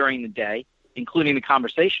happened during the day, including the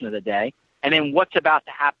conversation of the day, and then what's about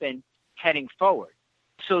to happen heading forward.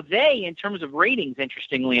 So they, in terms of ratings,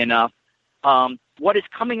 interestingly enough, what is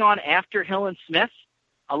coming on after Hill and Smith,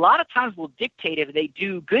 a lot of times will dictate if they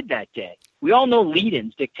do good that day. We all know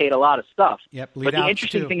lead-ins dictate a lot of stuff. Yep, but the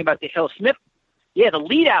interesting thing about the Hill-Smith, the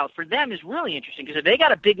lead-out for them is really interesting because if they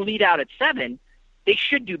got a big lead-out at 7, they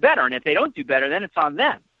should do better. And if they don't do better, then it's on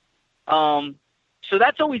them. So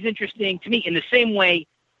that's always interesting to me. In the same way,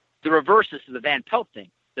 the reverse is the Van Pelt thing.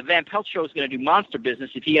 The Van Pelt show is going to do monster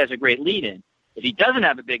business if he has a great lead-in. If he doesn't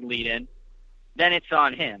have a big lead-in, then it's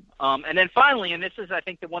on him. And then finally, and this is, I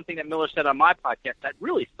think, the one thing that Miller said on my podcast that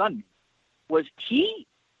really stunned me, was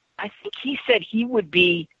I think he said he would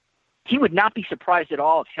not be surprised at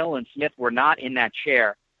all if Hill and Smith were not in that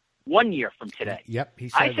chair 1 year from today. Yep, he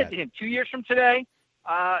said I said to him, 2 years from today,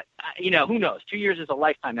 who knows? 2 years is a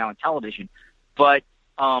lifetime now in television. But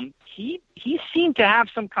he seemed to have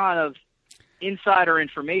some kind of insider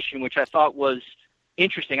information, which I thought was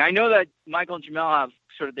interesting. I know that Michael and Jamel have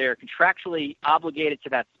they're contractually obligated to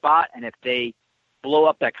that spot, and if they blow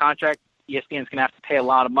up that contract, ESPN's going to have to pay a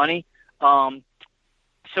lot of money.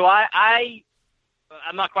 So I'm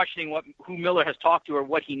not questioning who Miller has talked to or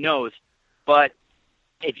what he knows, but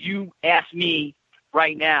if you ask me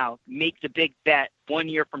right now, make the big bet 1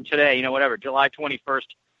 year from today, July 21st,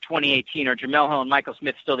 2018, are Jamel Hill and Michael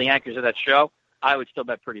Smith still the anchors of that show? I would still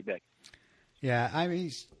bet pretty big. Yeah, I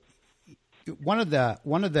mean, one of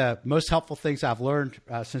the most helpful things I've learned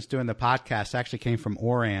since doing the podcast actually came from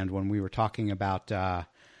Orand when we were talking about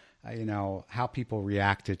how people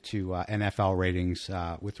reacted to NFL ratings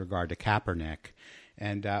with regard to Kaepernick.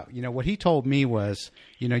 And what he told me was,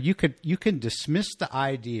 you can dismiss the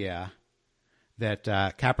idea that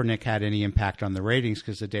Kaepernick had any impact on the ratings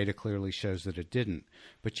because the data clearly shows that it didn't.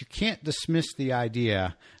 But you can't dismiss the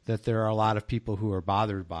idea that there are a lot of people who are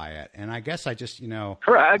bothered by it. And I guess I just, Correct,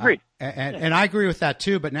 I agree. And I agree with that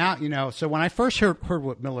too. But now, so when I first heard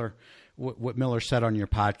what Miller said on your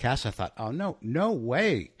podcast, I thought, oh, no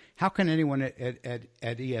way. How can anyone at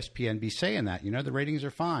ESPN be saying that? The ratings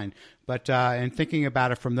are fine. But in thinking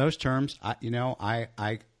about it from those terms, I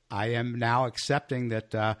am now accepting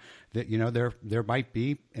that there might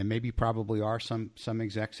be, and maybe probably are, some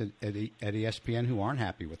execs at ESPN who aren't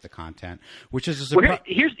happy with the content, which is a surprise.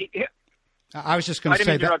 I was just going to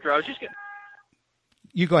say that. I was just going.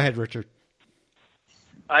 You go ahead, Richard.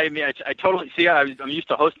 I mean, I totally see. I'm used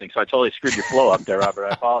to hosting, so I totally screwed your flow up there, Robert. I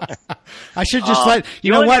apologize. I should just let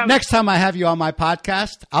you know what. Next time I have you on my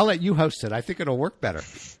podcast, I'll let you host it. I think it'll work better.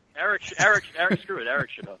 Eric, screw it. Eric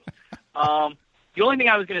should host. The only thing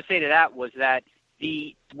I was going to say to that was that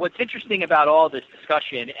what's interesting about all this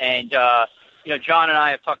discussion, and John and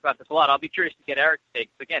I have talked about this a lot. I'll be curious to get Eric's take.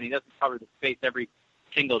 Again, he doesn't cover the space every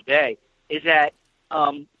single day. Is that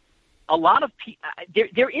a lot of people?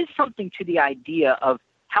 There is something to the idea of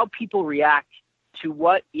how people react to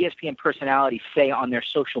what ESPN personalities say on their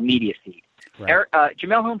social media feed. Right.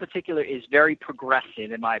 Jemele Hill in particular is very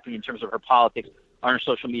progressive, in my opinion, in terms of her politics on her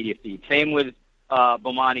social media feed. Same with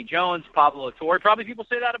Bomani Jones, Pablo Torre. Probably people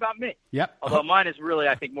say that about me. Yep. Although mine is really,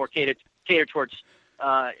 I think, more catered towards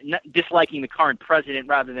disliking the current president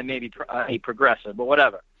rather than maybe a progressive, but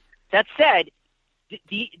whatever. That said,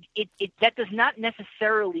 that does not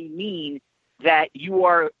necessarily mean that you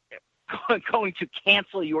are going to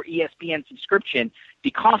cancel your ESPN subscription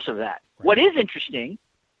because of that. Right. What is interesting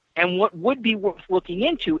and what would be worth looking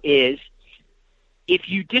into is if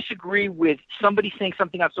you disagree with somebody saying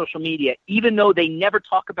something on social media, even though they never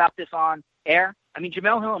talk about this on air. I mean,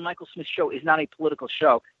 Jemele Hill and Michael Smith's show is not a political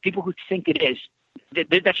show. People who think it is,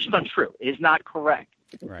 that's just untrue. It is not correct.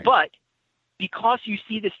 Right. But because you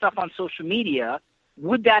see this stuff on social media,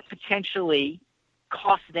 would that potentially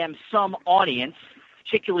cost them some audience,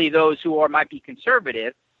 particularly those who might be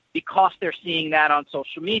conservative, because they're seeing that on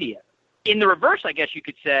social media? In the reverse, I guess you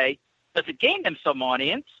could say, does it gain them some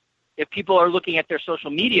audience if people are looking at their social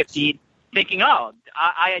media feed thinking, oh,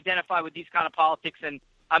 I identify with these kind of politics and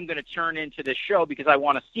I'm going to turn into this show because I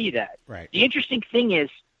want to see that. Right. The interesting thing is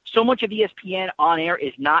so much of ESPN on air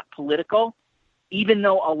is not political, even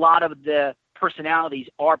though a lot of the personalities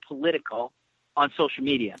are political on social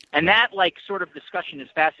media. And that sort of discussion is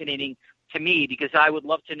fascinating to me because I would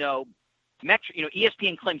love to know,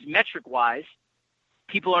 ESPN claims metric-wise,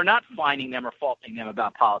 people are not finding them or faulting them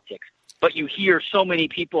about politics. But you hear so many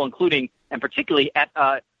people, including and particularly at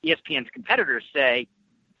ESPN's competitors, say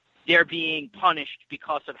they're being punished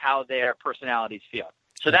because of how their personalities feel.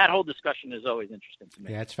 So that whole discussion is always interesting to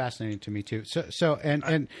me. Yeah, it's fascinating to me too. So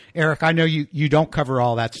and Eric, I know you don't cover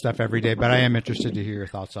all that stuff every day, but I am interested to hear your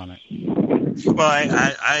thoughts on it. Well,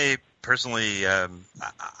 I personally,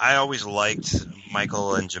 I always liked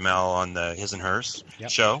Michael and Jemele on the His and Hers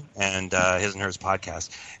show and His and Hers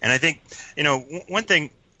podcast. And I think, one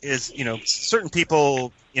thing is, certain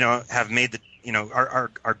people, have made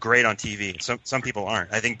are great on TV. Some people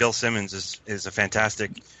aren't. I think Bill Simmons is a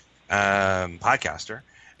fantastic podcaster.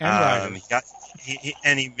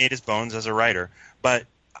 And he made his bones as a writer. But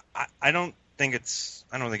I don't think it's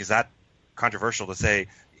that controversial to say.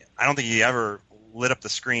 I don't think he ever lit up the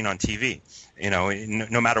screen on TV,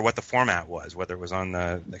 no matter what the format was, whether it was on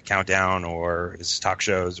the Countdown or his talk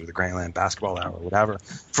shows or the Grantland Basketball Hour or whatever.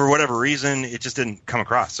 For whatever reason, it just didn't come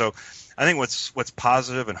across. So I think what's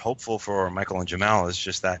positive and hopeful for Michael and Jemele is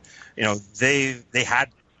just that, they had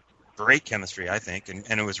great chemistry, I think,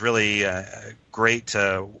 and it was really great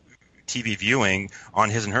TV viewing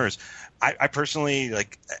on His and Hers. I personally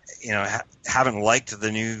haven't liked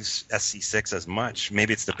the new SC6 as much.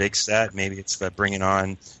 Maybe it's the big set. Maybe it's the bringing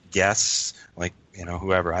on guests like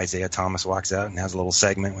whoever Isaiah Thomas walks out and has a little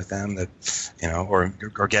segment with them that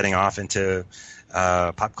or getting off into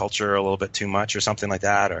pop culture a little bit too much or something like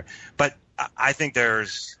that. But I think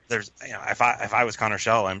there's if I was Connor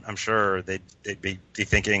Schell, I'm sure they'd be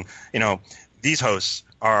thinking these hosts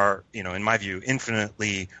are in my view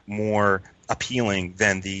infinitely more appealing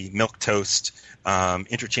than the milquetoast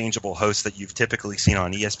interchangeable hosts that you've typically seen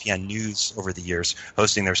on ESPN News over the years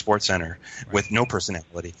hosting their Sports Center with no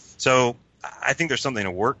personality. So I think there's something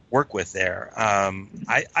to work with there.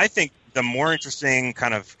 I think the more interesting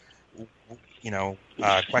kind of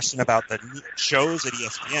question about the shows at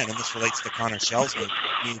ESPN, and this relates to Connor Schell's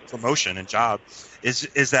new promotion and job,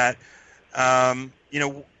 is that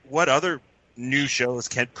what other new shows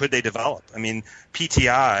could they develop? I mean,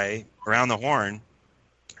 PTI Around the Horn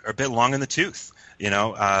a bit long in the tooth. They're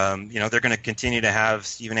going to continue to have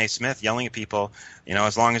Stephen A. Smith yelling at people,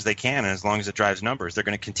 as long as they can and as long as it drives numbers. They're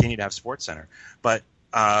going to continue to have SportsCenter, but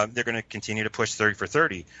they're going to continue to push 30 for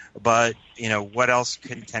 30. But what else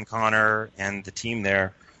can Ken Connor and the team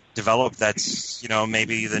there develop? That's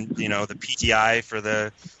maybe the PTI for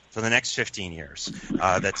the next 15 years.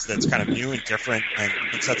 That's kind of new and different and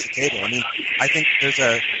sets the table. I mean, I think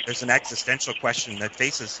there's an existential question that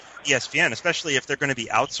faces ESPN, especially if they're going to be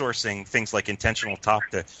outsourcing things like intentional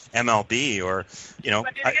talk to MLB, or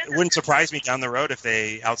it wouldn't surprise me down the road if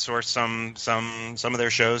they outsource some of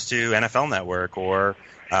their shows to NFL Network or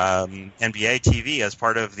NBA TV as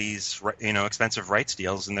part of these expensive rights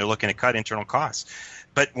deals, and they're looking to cut internal costs.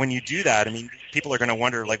 But when you do that, I mean, people are going to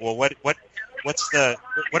wonder, like, well, what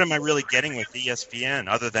am I really getting with ESPN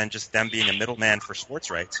other than just them being a middleman for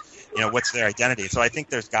sports rights? What's their identity? So I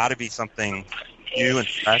think there's got to be something new and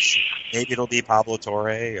fresh. Maybe it'll be Pablo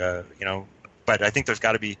Torre, but I think there's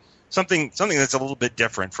got to be something that's a little bit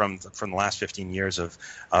different from the last 15 years of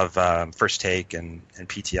First Take and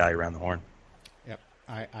PTI around the horn. Yep,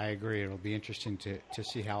 I agree. It'll be interesting to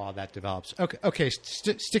see how all that develops. Okay.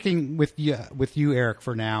 Sticking with you, Eric,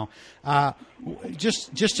 for now.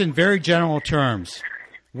 Just in very general terms,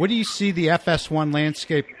 what do you see the FS1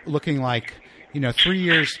 landscape looking like? 3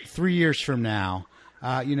 years from now.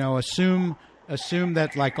 Assume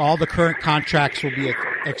that like all the current contracts will be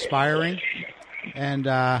expiring, and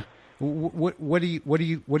what do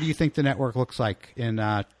you think the network looks like in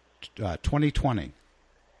 2020?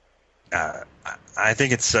 I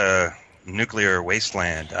think it's a nuclear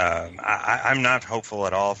wasteland. I'm not hopeful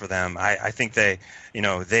at all for them. I think they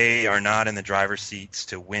are not in the driver's seats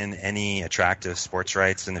to win any attractive sports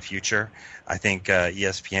rights in the future. I think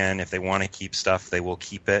ESPN, if they want to keep stuff, they will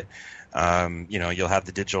keep it. You'll have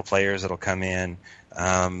the digital players that'll come in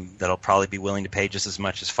that'll probably be willing to pay just as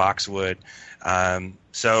much as Fox would.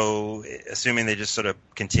 So assuming they just sort of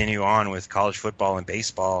continue on with college football and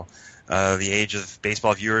baseball, the age of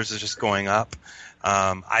baseball viewers is just going up.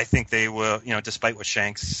 I think they will, despite what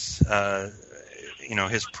Shanks,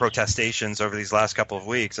 his protestations over these last couple of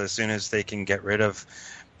weeks, as soon as they can get rid of,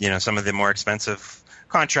 some of the more expensive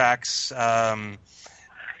contracts, I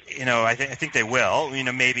think they will.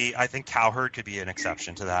 Maybe I think Cowherd could be an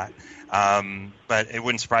exception to that. But it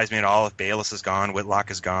wouldn't surprise me at all if Bayless is gone,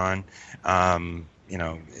 Whitlock is gone.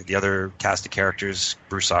 The other cast of characters,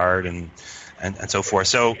 Broussard and so forth.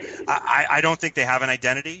 So I don't think they have an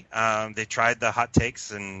identity. They tried the hot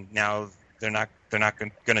takes, and now they're not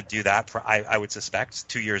going to do that for, I would suspect,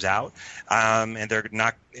 2 years out. And they're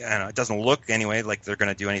not. It doesn't look anyway like they're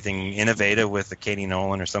going to do anything innovative with the Katie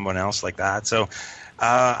Nolan or someone else like that. So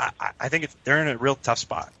I think they're in a real tough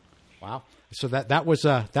spot. Wow. So that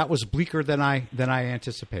was bleaker than I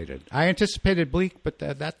anticipated. I anticipated bleak, but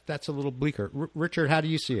that's a little bleaker. Richard, how do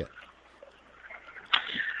you see it?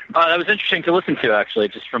 That was interesting to listen to, actually,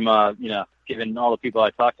 just from given all the people I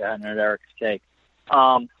talked to and heard Eric's take.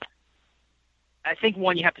 I think,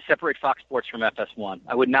 one, you have to separate Fox Sports from FS1.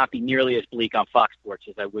 I would not be nearly as bleak on Fox Sports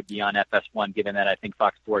as I would be on FS1, given that I think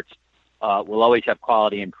Fox Sports will always have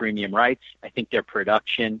quality and premium rights. I think their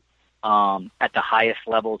production at the highest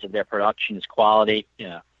levels of their production is quality.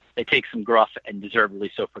 They take some gruff, and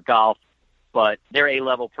deservedly so, for golf, but their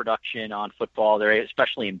A-level production on football,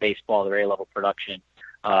 especially in baseball, their A-level production,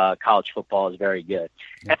 college football is very good.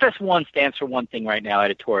 Yeah. FS1 stands for one thing right now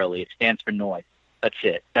editorially. It stands for noise. That's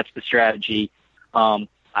it. That's the strategy.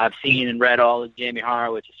 I've seen and read all of Jamie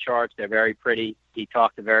Horowitz's charts. They're very pretty. He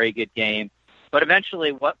talked a very good game. But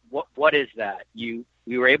eventually, what is that? We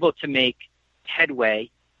were able to make headway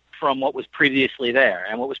from what was previously there.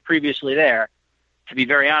 And what was previously there, to be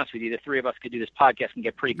very honest with you, the three of us could do this podcast and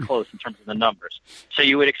get pretty close in terms of the numbers. So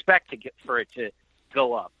you would expect for it to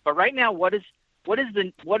go up. But right now, what is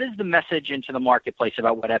the message into the marketplace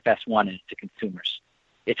about what FS1 is to consumers?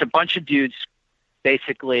 It's a bunch of dudes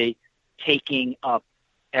basically taking up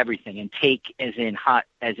everything, and take as in hot,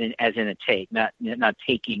 as in a take, not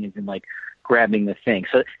taking as in like grabbing the thing.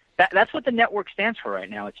 So that's what the network stands for right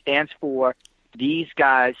now. It stands for these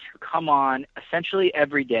guys who come on essentially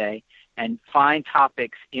every day and find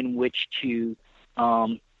topics in which to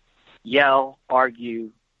yell,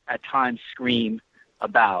 argue, at times scream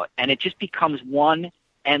about. And it just becomes one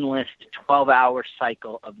endless 12-hour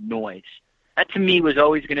cycle of noise. That, to me, was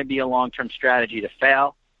always going to be a long-term strategy to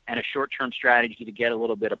fail and a short-term strategy to get a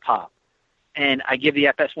little bit of pop. And I give the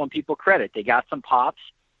FS1 people credit. They got some pops.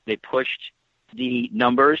 They pushed the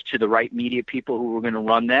numbers to the right media people who were going to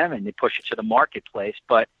run them, and they pushed it to the marketplace.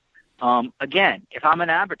 But, again, if I'm an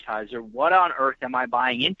advertiser, what on earth am I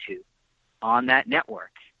buying into on that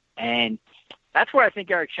network? And That's where I think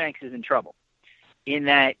Eric Shanks is in trouble, in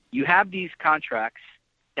that you have these contracts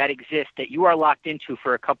that exist that you are locked into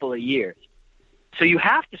for a couple of years. So you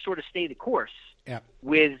have to sort of stay the course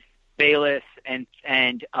with Bayless and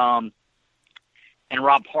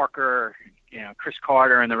Rob Parker, Chris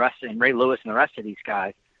Carter and the rest, and Ray Lewis and the rest of these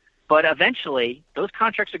guys. But eventually, those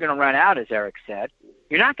contracts are going to run out, as Eric said.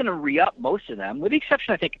 You're not going to re-up most of them, with the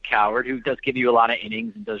exception, I think, of Coward, who does give you a lot of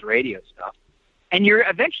innings and does radio stuff. And you're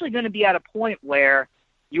eventually going to be at a point where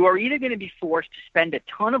you are either going to be forced to spend a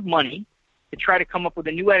ton of money to try to come up with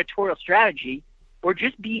a new editorial strategy, or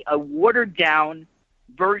just be a watered-down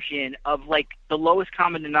version of, like, the lowest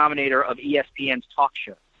common denominator of ESPN's talk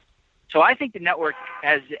show. So I think the network,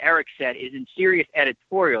 as Eric said, is in serious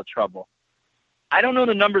editorial trouble. I don't know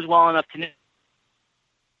the numbers well enough to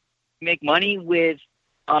make money with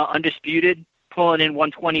Undisputed pulling in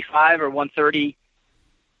 125 or 130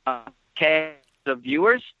 K of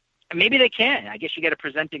viewers. And maybe they can. I guess you get a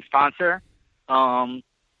presenting sponsor.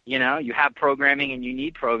 You have programming and you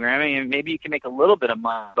need programming, and maybe you can make a little bit of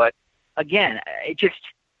money. But again,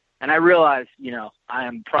 and I realize, I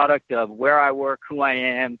am product of where I work, who I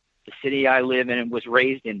am, the city I live in and was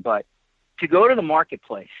raised in. But to go to the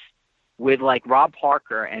marketplace with like Rob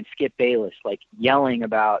Parker and Skip Bayless, like yelling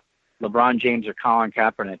about LeBron James or Colin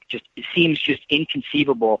Kaepernick, it seems just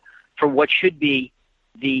inconceivable for what should be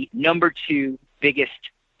the number 2 biggest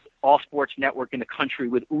all sports network in the country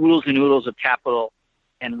with oodles and oodles of capital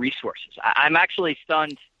and resources. I'm actually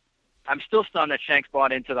stunned. I'm still stunned that Shanks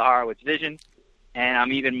bought into the Horowitz vision, and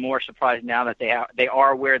I'm even more surprised now that they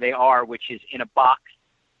are where they are, which is in a box,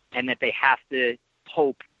 and that they have to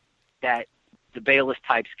hope that the Bayless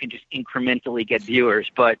types can just incrementally get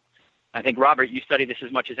viewers. But I think, Robert, you study this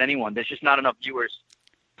as much as anyone. There's just not enough viewers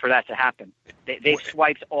for that to happen. They've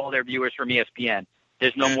swiped all their viewers from ESPN.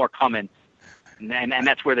 There's no more coming, and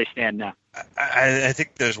that's where they stand now. I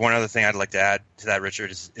think there's one other thing I'd like to add to that,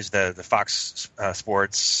 Richard, is the Fox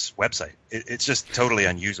Sports website. It's just totally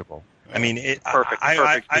unusable. I mean,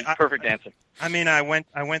 perfect answer. I mean, I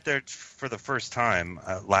went there for the first time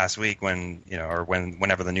last week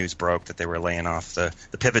whenever the news broke that they were laying off the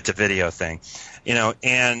pivot to video thing,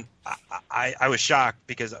 and I was shocked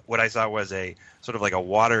because what I saw was a sort of like a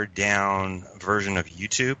watered down version of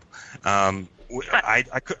YouTube. I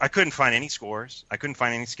couldn't find any scores. I couldn't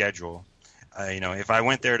find any schedule. If I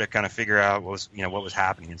went there to kind of figure out what was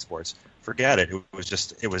happening in sports, forget it.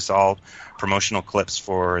 It was all promotional clips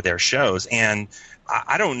for their shows, and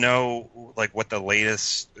I don't know what the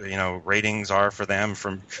latest ratings are for them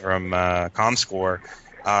from ComScore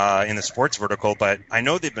in the sports vertical, but I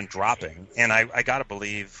know they've been dropping, and I gotta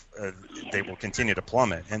believe they will continue to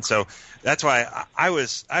plummet. And so that's why I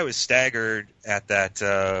was staggered at that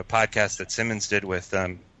podcast that Simmons did with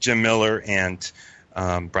Jim Miller and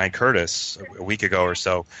Brian Curtis a week ago or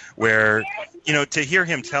so, where to hear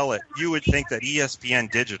him tell it, you would think that ESPN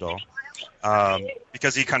Digital,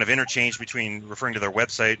 because he kind of interchanged between referring to their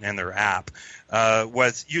website and their app,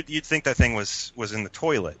 you'd think that thing was in the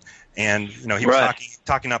toilet. And he was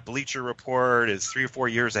talking up Bleacher Report is 3 or 4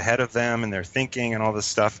 years ahead of them and their thinking and all this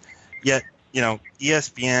stuff. Yet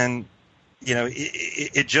ESPN,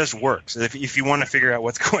 it just works if you want to figure out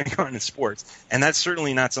what's going on in sports, and that's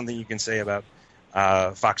certainly not something you can say about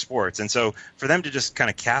Fox Sports. And so for them to just kind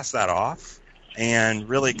of cast that off and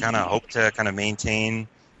really kind of hope to kind of maintain,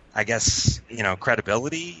 I guess,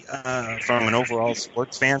 credibility from an overall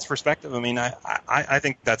sports fan's perspective, I mean, I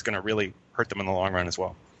think that's going to really hurt them in the long run as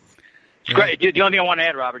well. It's great. The only thing I want to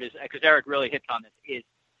add, Robert, is because Eric really hits on this, is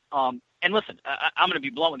and listen, I'm going to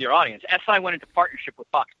be blunt with your audience. SI went into partnership with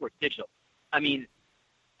Fox Sports Digital. I mean,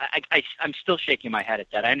 I'm still shaking my head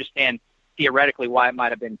at that. I understand theoretically why it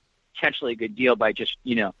might have been potentially a good deal by just,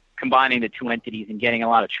 combining the two entities and getting a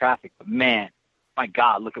lot of traffic. But, man, my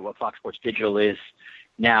God, look at what Fox Sports Digital is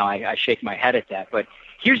now. I shake my head at that. But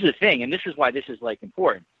here's the thing, and this is why this is,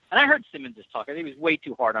 important. And I heard Simmons' talk. I think he was way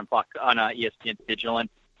too hard on ESPN Digital and,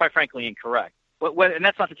 quite frankly, incorrect. And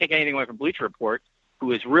that's not to take anything away from Bleacher Report,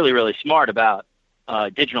 who is really, really smart about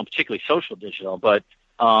digital, particularly social digital. But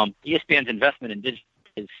ESPN's investment in digital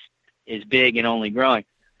is big and only growing.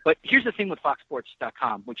 But here's the thing with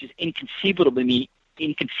FoxSports.com, which is inconceivable to me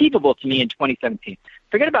in 2017.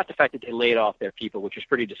 Forget about the fact that they laid off their people, which is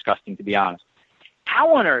pretty disgusting, to be honest.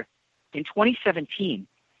 How on earth, in 2017,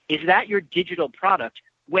 is that your digital product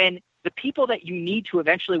when the people that you need to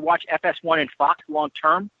eventually watch FS1 and Fox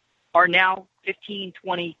long-term are now 15,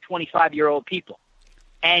 20, 25-year-old people?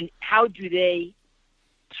 And how do they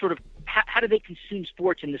how do they consume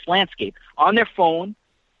sports in this landscape? On their phone,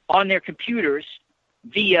 on their computers,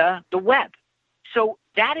 via the web. So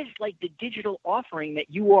that is like the digital offering that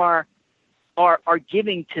you are are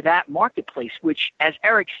giving to that marketplace, which, as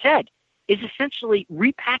Eric said, is essentially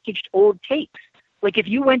repackaged old tapes. Like if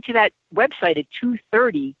you went to that website at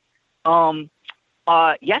 2:30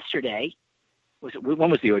 yesterday, when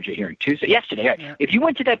was the OJ hearing? Tuesday, yesterday. Right? Yeah. If you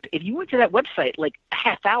went to that website like a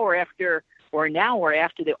half hour after or an hour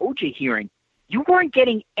after the OJ hearing, you weren't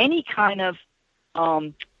getting any kind of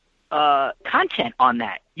content on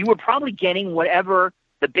that. You were probably getting whatever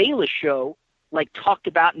the Bayless show talked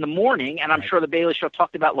about in the morning, and I'm sure the Bayless show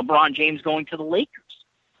talked about LeBron James going to the Lakers.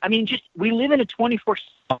 I mean, we live in a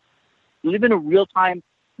 24/7, we live in a real-time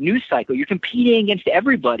news cycle. You're competing against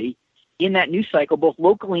everybody in that news cycle, both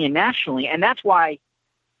locally and nationally, and that's why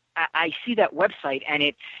I see that website, and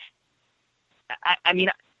it's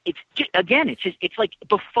like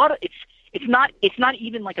befuddled. It's not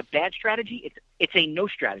even like a bad strategy. It's a no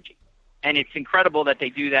strategy, and it's incredible that they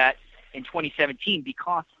do that in 2017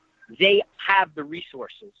 because they have the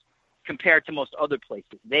resources compared to most other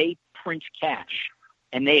places. They print cash,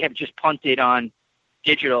 and they have just punted on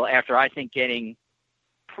digital after, I think, getting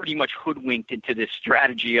pretty much hoodwinked into this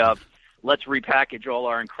strategy of let's repackage all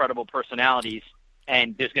our incredible personalities,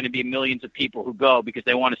 and there's going to be millions of people who go because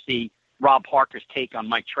they want to see Rob Parker's take on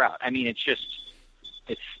Mike Trout. I mean, it's just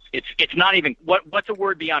it's not even what's a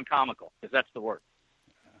word beyond comical, because that's the word.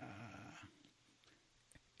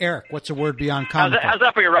 Eric, what's a word beyond comical? How's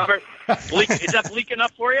that for you, Robert? Is that bleak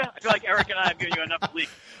enough for you? I feel like Eric and I have given you enough bleak.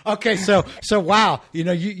 Okay, so wow,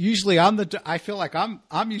 usually I feel like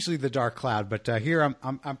I'm usually the dark cloud, but here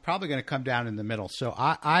I'm probably going to come down in the middle. So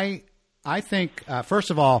I think first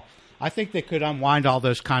of all, I think they could unwind all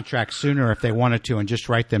those contracts sooner if they wanted to and just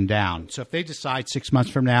write them down. So if they decide 6 months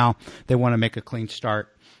from now they want to make a clean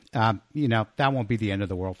start, that won't be the end of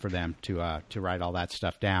the world for them to write all that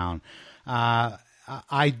stuff down.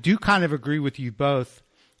 I do kind of agree with you both,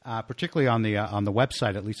 particularly on the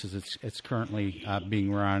website, at least as it's currently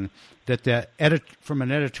being run, that from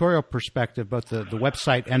an editorial perspective, both the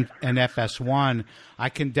website and FS1, I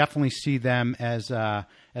can definitely see them as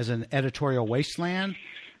an editorial wasteland.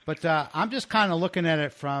 But I'm just kind of looking at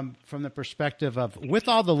it from the perspective of, with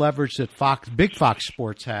all the leverage that Big Fox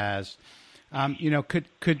Sports has, could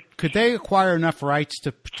they acquire enough rights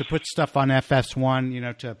to put stuff on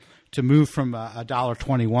FS1, to move from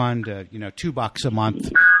 $1.21 to $2 a month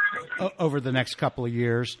over the next couple of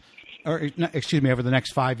years, or over the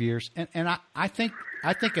next 5 years, and I think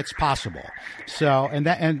it's possible. So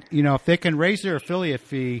if they can raise their affiliate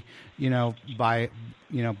fee, by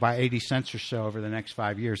 80 cents or so over the next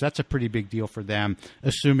 5 years, that's a pretty big deal for them,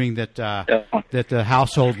 assuming that the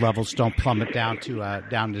household levels don't plummet down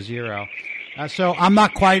to zero. So I'm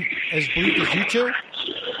not quite as bleak as you two.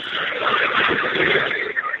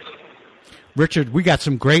 Richard, we got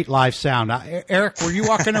some great live sound. Eric, were you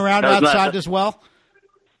walking around outside as well?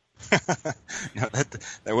 No,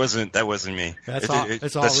 that wasn't me. That's all the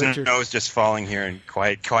Richard. snow is just falling here in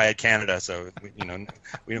quiet Canada, so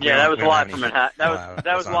that was live from Manhattan.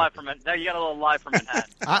 That was live from Manhattan. You got a little live from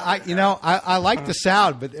Manhattan. I like the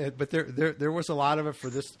sound, but there was a lot of it for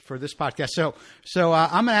this podcast. So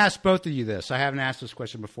I'm going to ask both of you this. I haven't asked this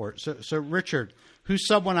question before. So Richard, who's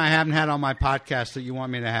someone I haven't had on my podcast that you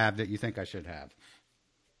want me to have that you think I should have?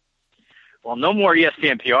 Well, no more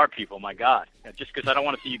ESPN PR people, my God. Just because I don't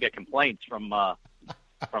want to see you get complaints from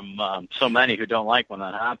so many who don't like when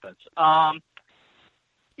that happens. I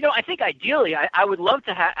think ideally, I would love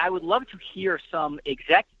to hear some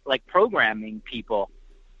programming people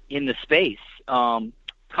in the space come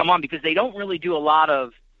on, because they don't really do a lot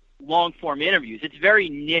of long form interviews. It's very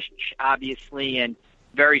niche, obviously, and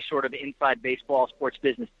very sort of inside baseball, sports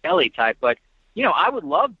business, Kelly type. But I would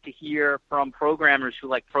love to hear from programmers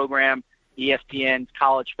who program ESPN's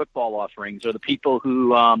college football offerings, or the people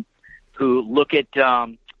who look at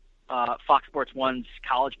Fox Sports 1's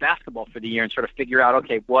college basketball for the year and sort of figure out,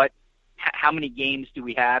 okay, how many games do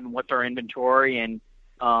we have and what's our inventory, and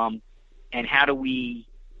how do we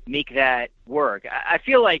make that work? I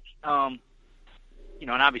feel like, and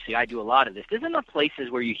obviously I do a lot of this. There's enough places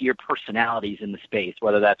where you hear personalities in the space,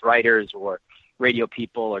 whether that's writers or radio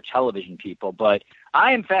people or television people, but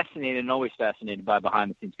I am fascinated and always fascinated by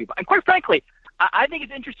behind-the-scenes people. And quite frankly, I think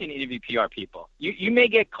it's interesting to interview PR people. You may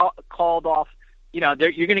get called off, you're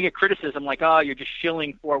going to get criticism like, oh, you're just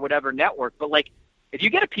shilling for whatever network. But, if you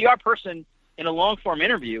get a PR person in a long-form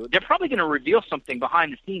interview, they're probably going to reveal something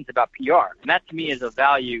behind the scenes about PR. And that, to me, is of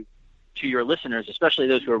value to your listeners, especially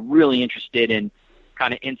those who are really interested in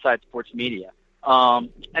kind of inside sports media. And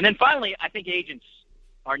then finally, I think agents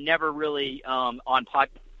are never really on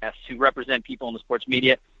podcasts who represent people in the sports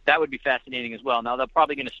media. That would be fascinating as well. Now, they're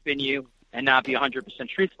probably going to spin you and not be 100%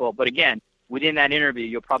 truthful. But again, within that interview,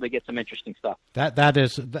 you'll probably get some interesting stuff. That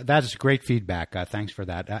is great feedback. Thanks for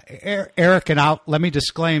that, Eric. And let me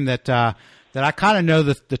disclaim that I kind of know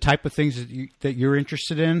the type of things that you're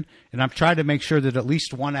interested in, and I'm trying to make sure that at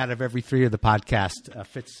least one out of every three of the podcasts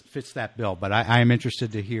fits that bill. But I am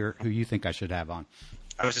interested to hear who you think I should have on.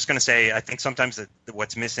 I was just going to say, I think sometimes that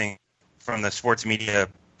what's missing from the sports media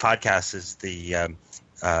podcast is the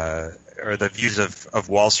views of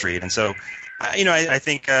Wall Street, and so. I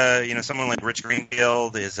think someone like Rich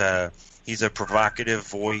Greenfield he's a provocative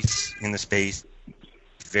voice in the space,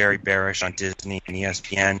 very bearish on Disney and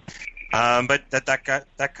ESPN. But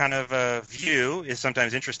that kind of view is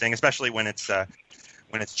sometimes interesting, especially when it's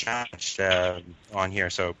challenged on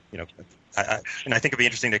here. So I think it'd be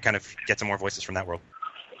interesting to kind of get some more voices from that world.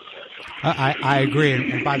 I agree.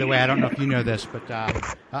 And by the way, I don't know if you know this, but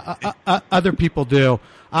other people do.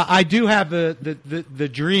 I do have the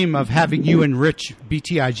dream of having you and Rich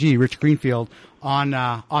Greenfield on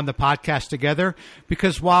the podcast together,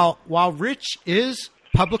 because while Rich is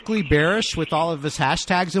publicly bearish with all of his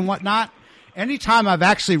hashtags and whatnot, anytime I've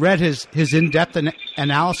actually read his in-depth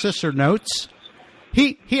analysis or notes,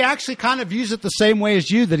 he actually kind of views it the same way as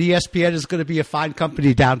you, that ESPN is going to be a fine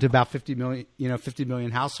company down to about 50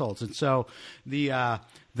 million households. And so the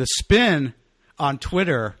spin on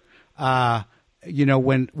Twitter,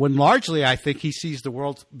 when largely I think he sees the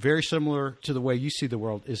world very similar to the way you see the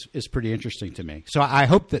world is pretty interesting to me. So I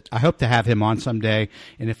hope to have him on someday,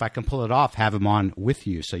 and if I can pull it off, have him on with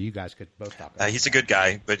you so you guys could both talk about it. He's a good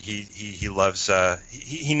guy, but he loves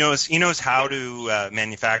he knows how to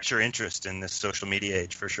manufacture interest in this social media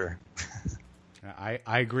age for sure. I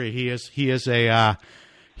agree. He is a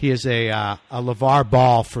LeVar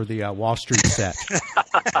Ball for the Wall Street set.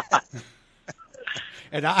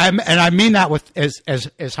 And I mean that with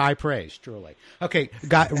as high praise, truly. Okay,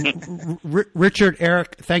 Richard,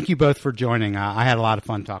 Eric, thank you both for joining. I had a lot of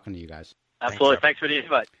fun talking to you guys. Absolutely. Thanks for the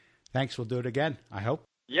invite. Thanks. We'll do it again, I hope.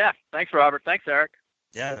 Yeah. Thanks, Robert. Thanks, Eric.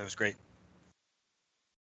 Yeah, that was great.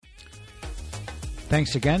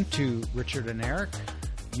 Thanks again to Richard and Eric.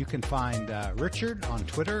 You can find Richard on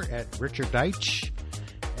Twitter at Richard Deitsch.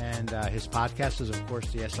 And his podcast is, of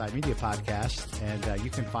course, the SI Media Podcast. And you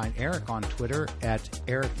can find Eric on Twitter at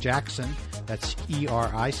Eric Jackson. That's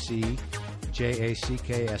EricJackson.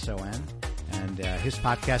 And his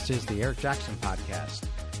podcast is the Eric Jackson Podcast.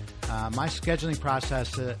 My scheduling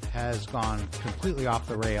process has gone completely off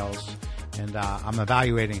the rails, and I'm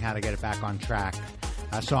evaluating how to get it back on track.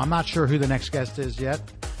 So I'm not sure who the next guest is yet.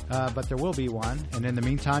 But there will be one. And in the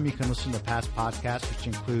meantime, you can listen to past podcasts, which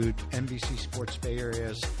include NBC Sports Bay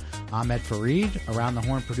Area's Ahmed Fareed, Around the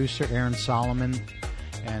Horn producer Aaron Solomon,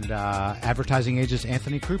 and advertising agent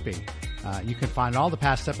Anthony Krupe. You can find all the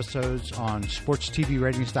past episodes on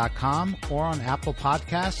sportstvratings.com or on Apple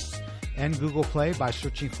Podcasts and Google Play by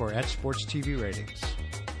searching for @SportsTVRatings.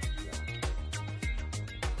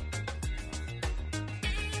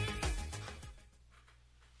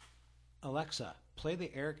 Alexa, play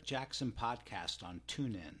the Eric Jackson Podcast on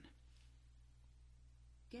TuneIn.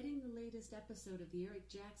 Getting the latest episode of the Eric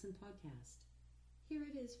Jackson Podcast. Here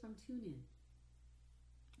it is from TuneIn.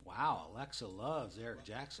 Wow, Alexa loves Eric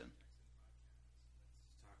Jackson.